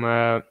nekom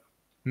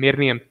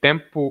mirnijem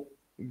tempu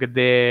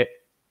gde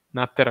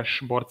nateraš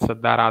borca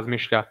da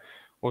razmišlja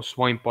o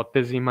svojim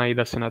potezima i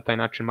da se na taj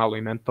način malo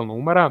i mentalno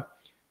umara.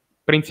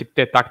 Princip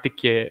te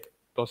taktike,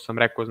 to sam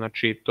rekao,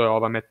 znači to je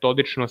ova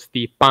metodičnost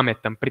i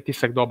pametan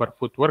pritisak, dobar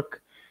footwork,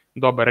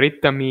 dobar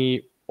ritam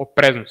i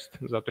opreznost,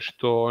 zato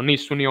što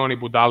nisu ni oni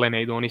budale,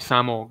 ne idu oni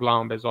samo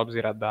glavom bez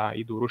obzira da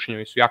idu u rušenje,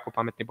 oni su jako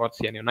pametni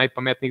borci, jedni od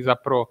najpametnijih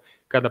zapravo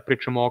kada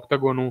pričamo o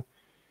oktagonu,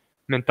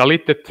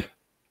 mentalitet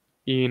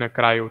i na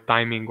kraju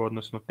timing,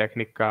 odnosno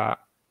tehnika,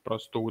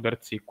 prosto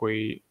udarci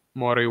koji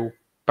moraju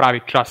pravi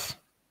čas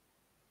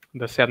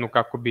da sednu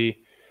kako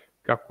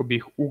bi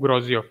ih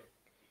ugrozio.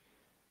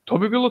 To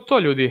bi bilo to,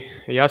 ljudi.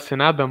 Ja se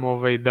nadam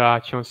da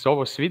će vam se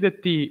ovo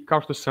svideti.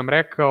 Kao što sam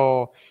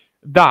rekao,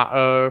 da,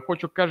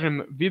 hoću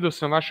kažem, video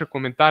sam vaše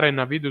komentare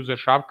na videu za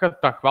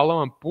Šavkata, hvala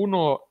vam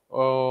puno,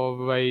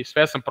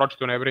 sve sam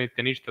pročitao, ne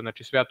brinite ništa,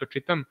 znači sve ja to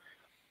čitam.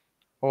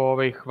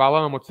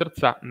 Hvala vam od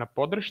srca na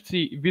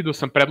podršci. Video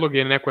sam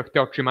predloge, neko je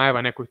hteo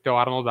Čimajeva, neko je hteo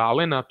Arnolda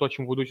Allena, to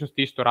ćemo u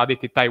budućnosti isto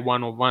raditi, taj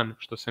one on one,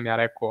 što sam ja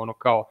rekao,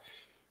 kao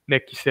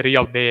neki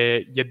serijal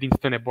gde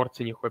jedinstvene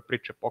borce njihove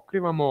priče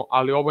pokrivamo,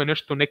 ali ovo je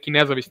nešto, neki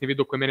nezavisni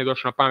video koji je meni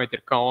došao na pamet,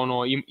 jer kao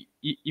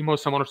imao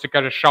sam ono što se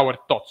kaže shower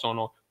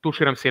thoughts,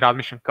 tuširam se i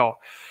razmišljam kao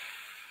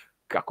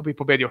kako bi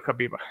pobedio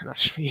Khabiba,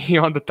 znaš, i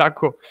onda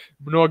tako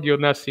mnogi od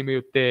nas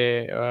imaju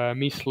te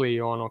misli,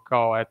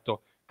 kao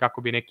eto,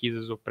 kako bi neki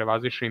izazov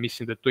prevazišao i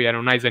mislim da to je jedna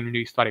od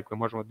najzanimljivih stvari koje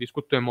možemo da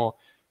diskutujemo,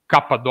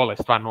 kapa dole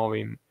stvarno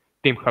ovim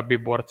tim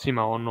Khabib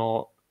borcima,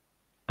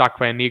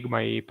 takva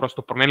enigma i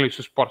prosto promenili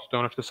su sport, to je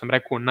ono što sam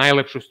rekao,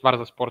 najlepšu stvar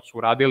za sport su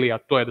uradili, a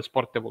to je da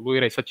sport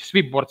evoluira i sad će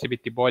svi borci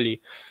biti bolji,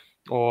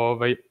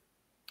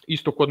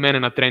 isto kod mene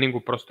na treningu,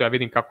 prosto ja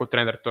vidim kako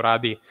trener to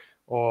radi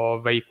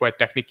i koje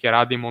tehnike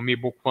radimo, mi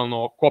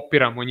bukvalno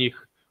kopiramo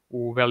njih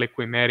u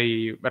velikoj meri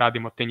i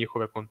radimo te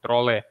njihove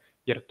kontrole,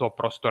 jer to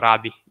prosto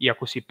radi. I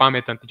ako si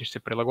pametan, ti ćeš se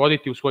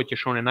prilagoditi, usvojit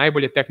ćeš one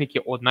najbolje tehnike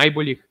od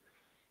najboljih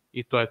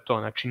i to je to.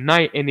 Znači,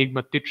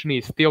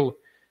 najenigmatičniji stil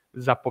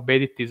za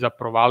pobediti, za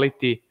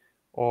provaliti,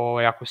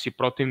 ako si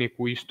protivnik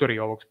u istoriji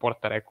ovog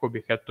sporta, rekao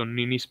bih, eto,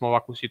 nismo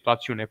ovakvu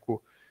situaciju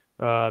neku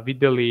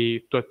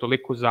videli, to je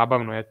toliko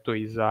zabavno, eto,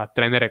 i za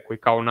trenere koji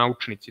kao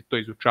naučnici to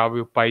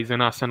izučavaju, pa i za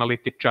nas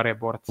analitičare,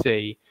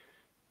 borce i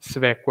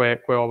sve koje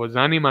ovo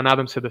zanima.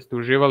 Nadam se da ste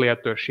uživali,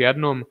 eto, još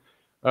jednom.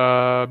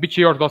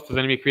 Biće još dosta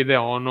zanimljivih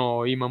videa,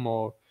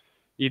 imamo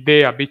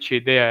ideja, bit će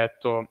ideja,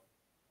 eto,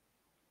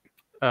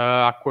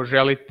 ako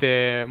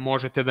želite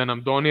možete da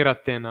nam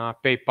donirate na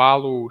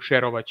Paypalu,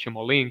 šerovat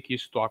ćemo link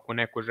isto ako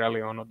neko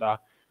želi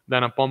da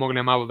nam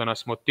pomogne malo, da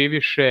nas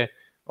motiviše,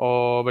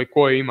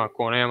 ko ima,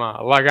 ko nema,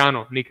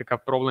 lagano, nikakav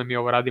problem, mi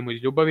ovo radimo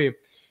iz ljubavi.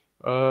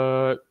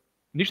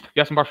 Ništa,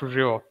 ja sam baš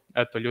uživao,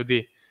 eto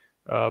ljudi,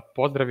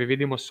 pozdrav i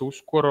vidimo se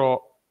uskoro,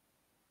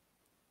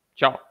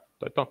 ćao,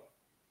 to je to.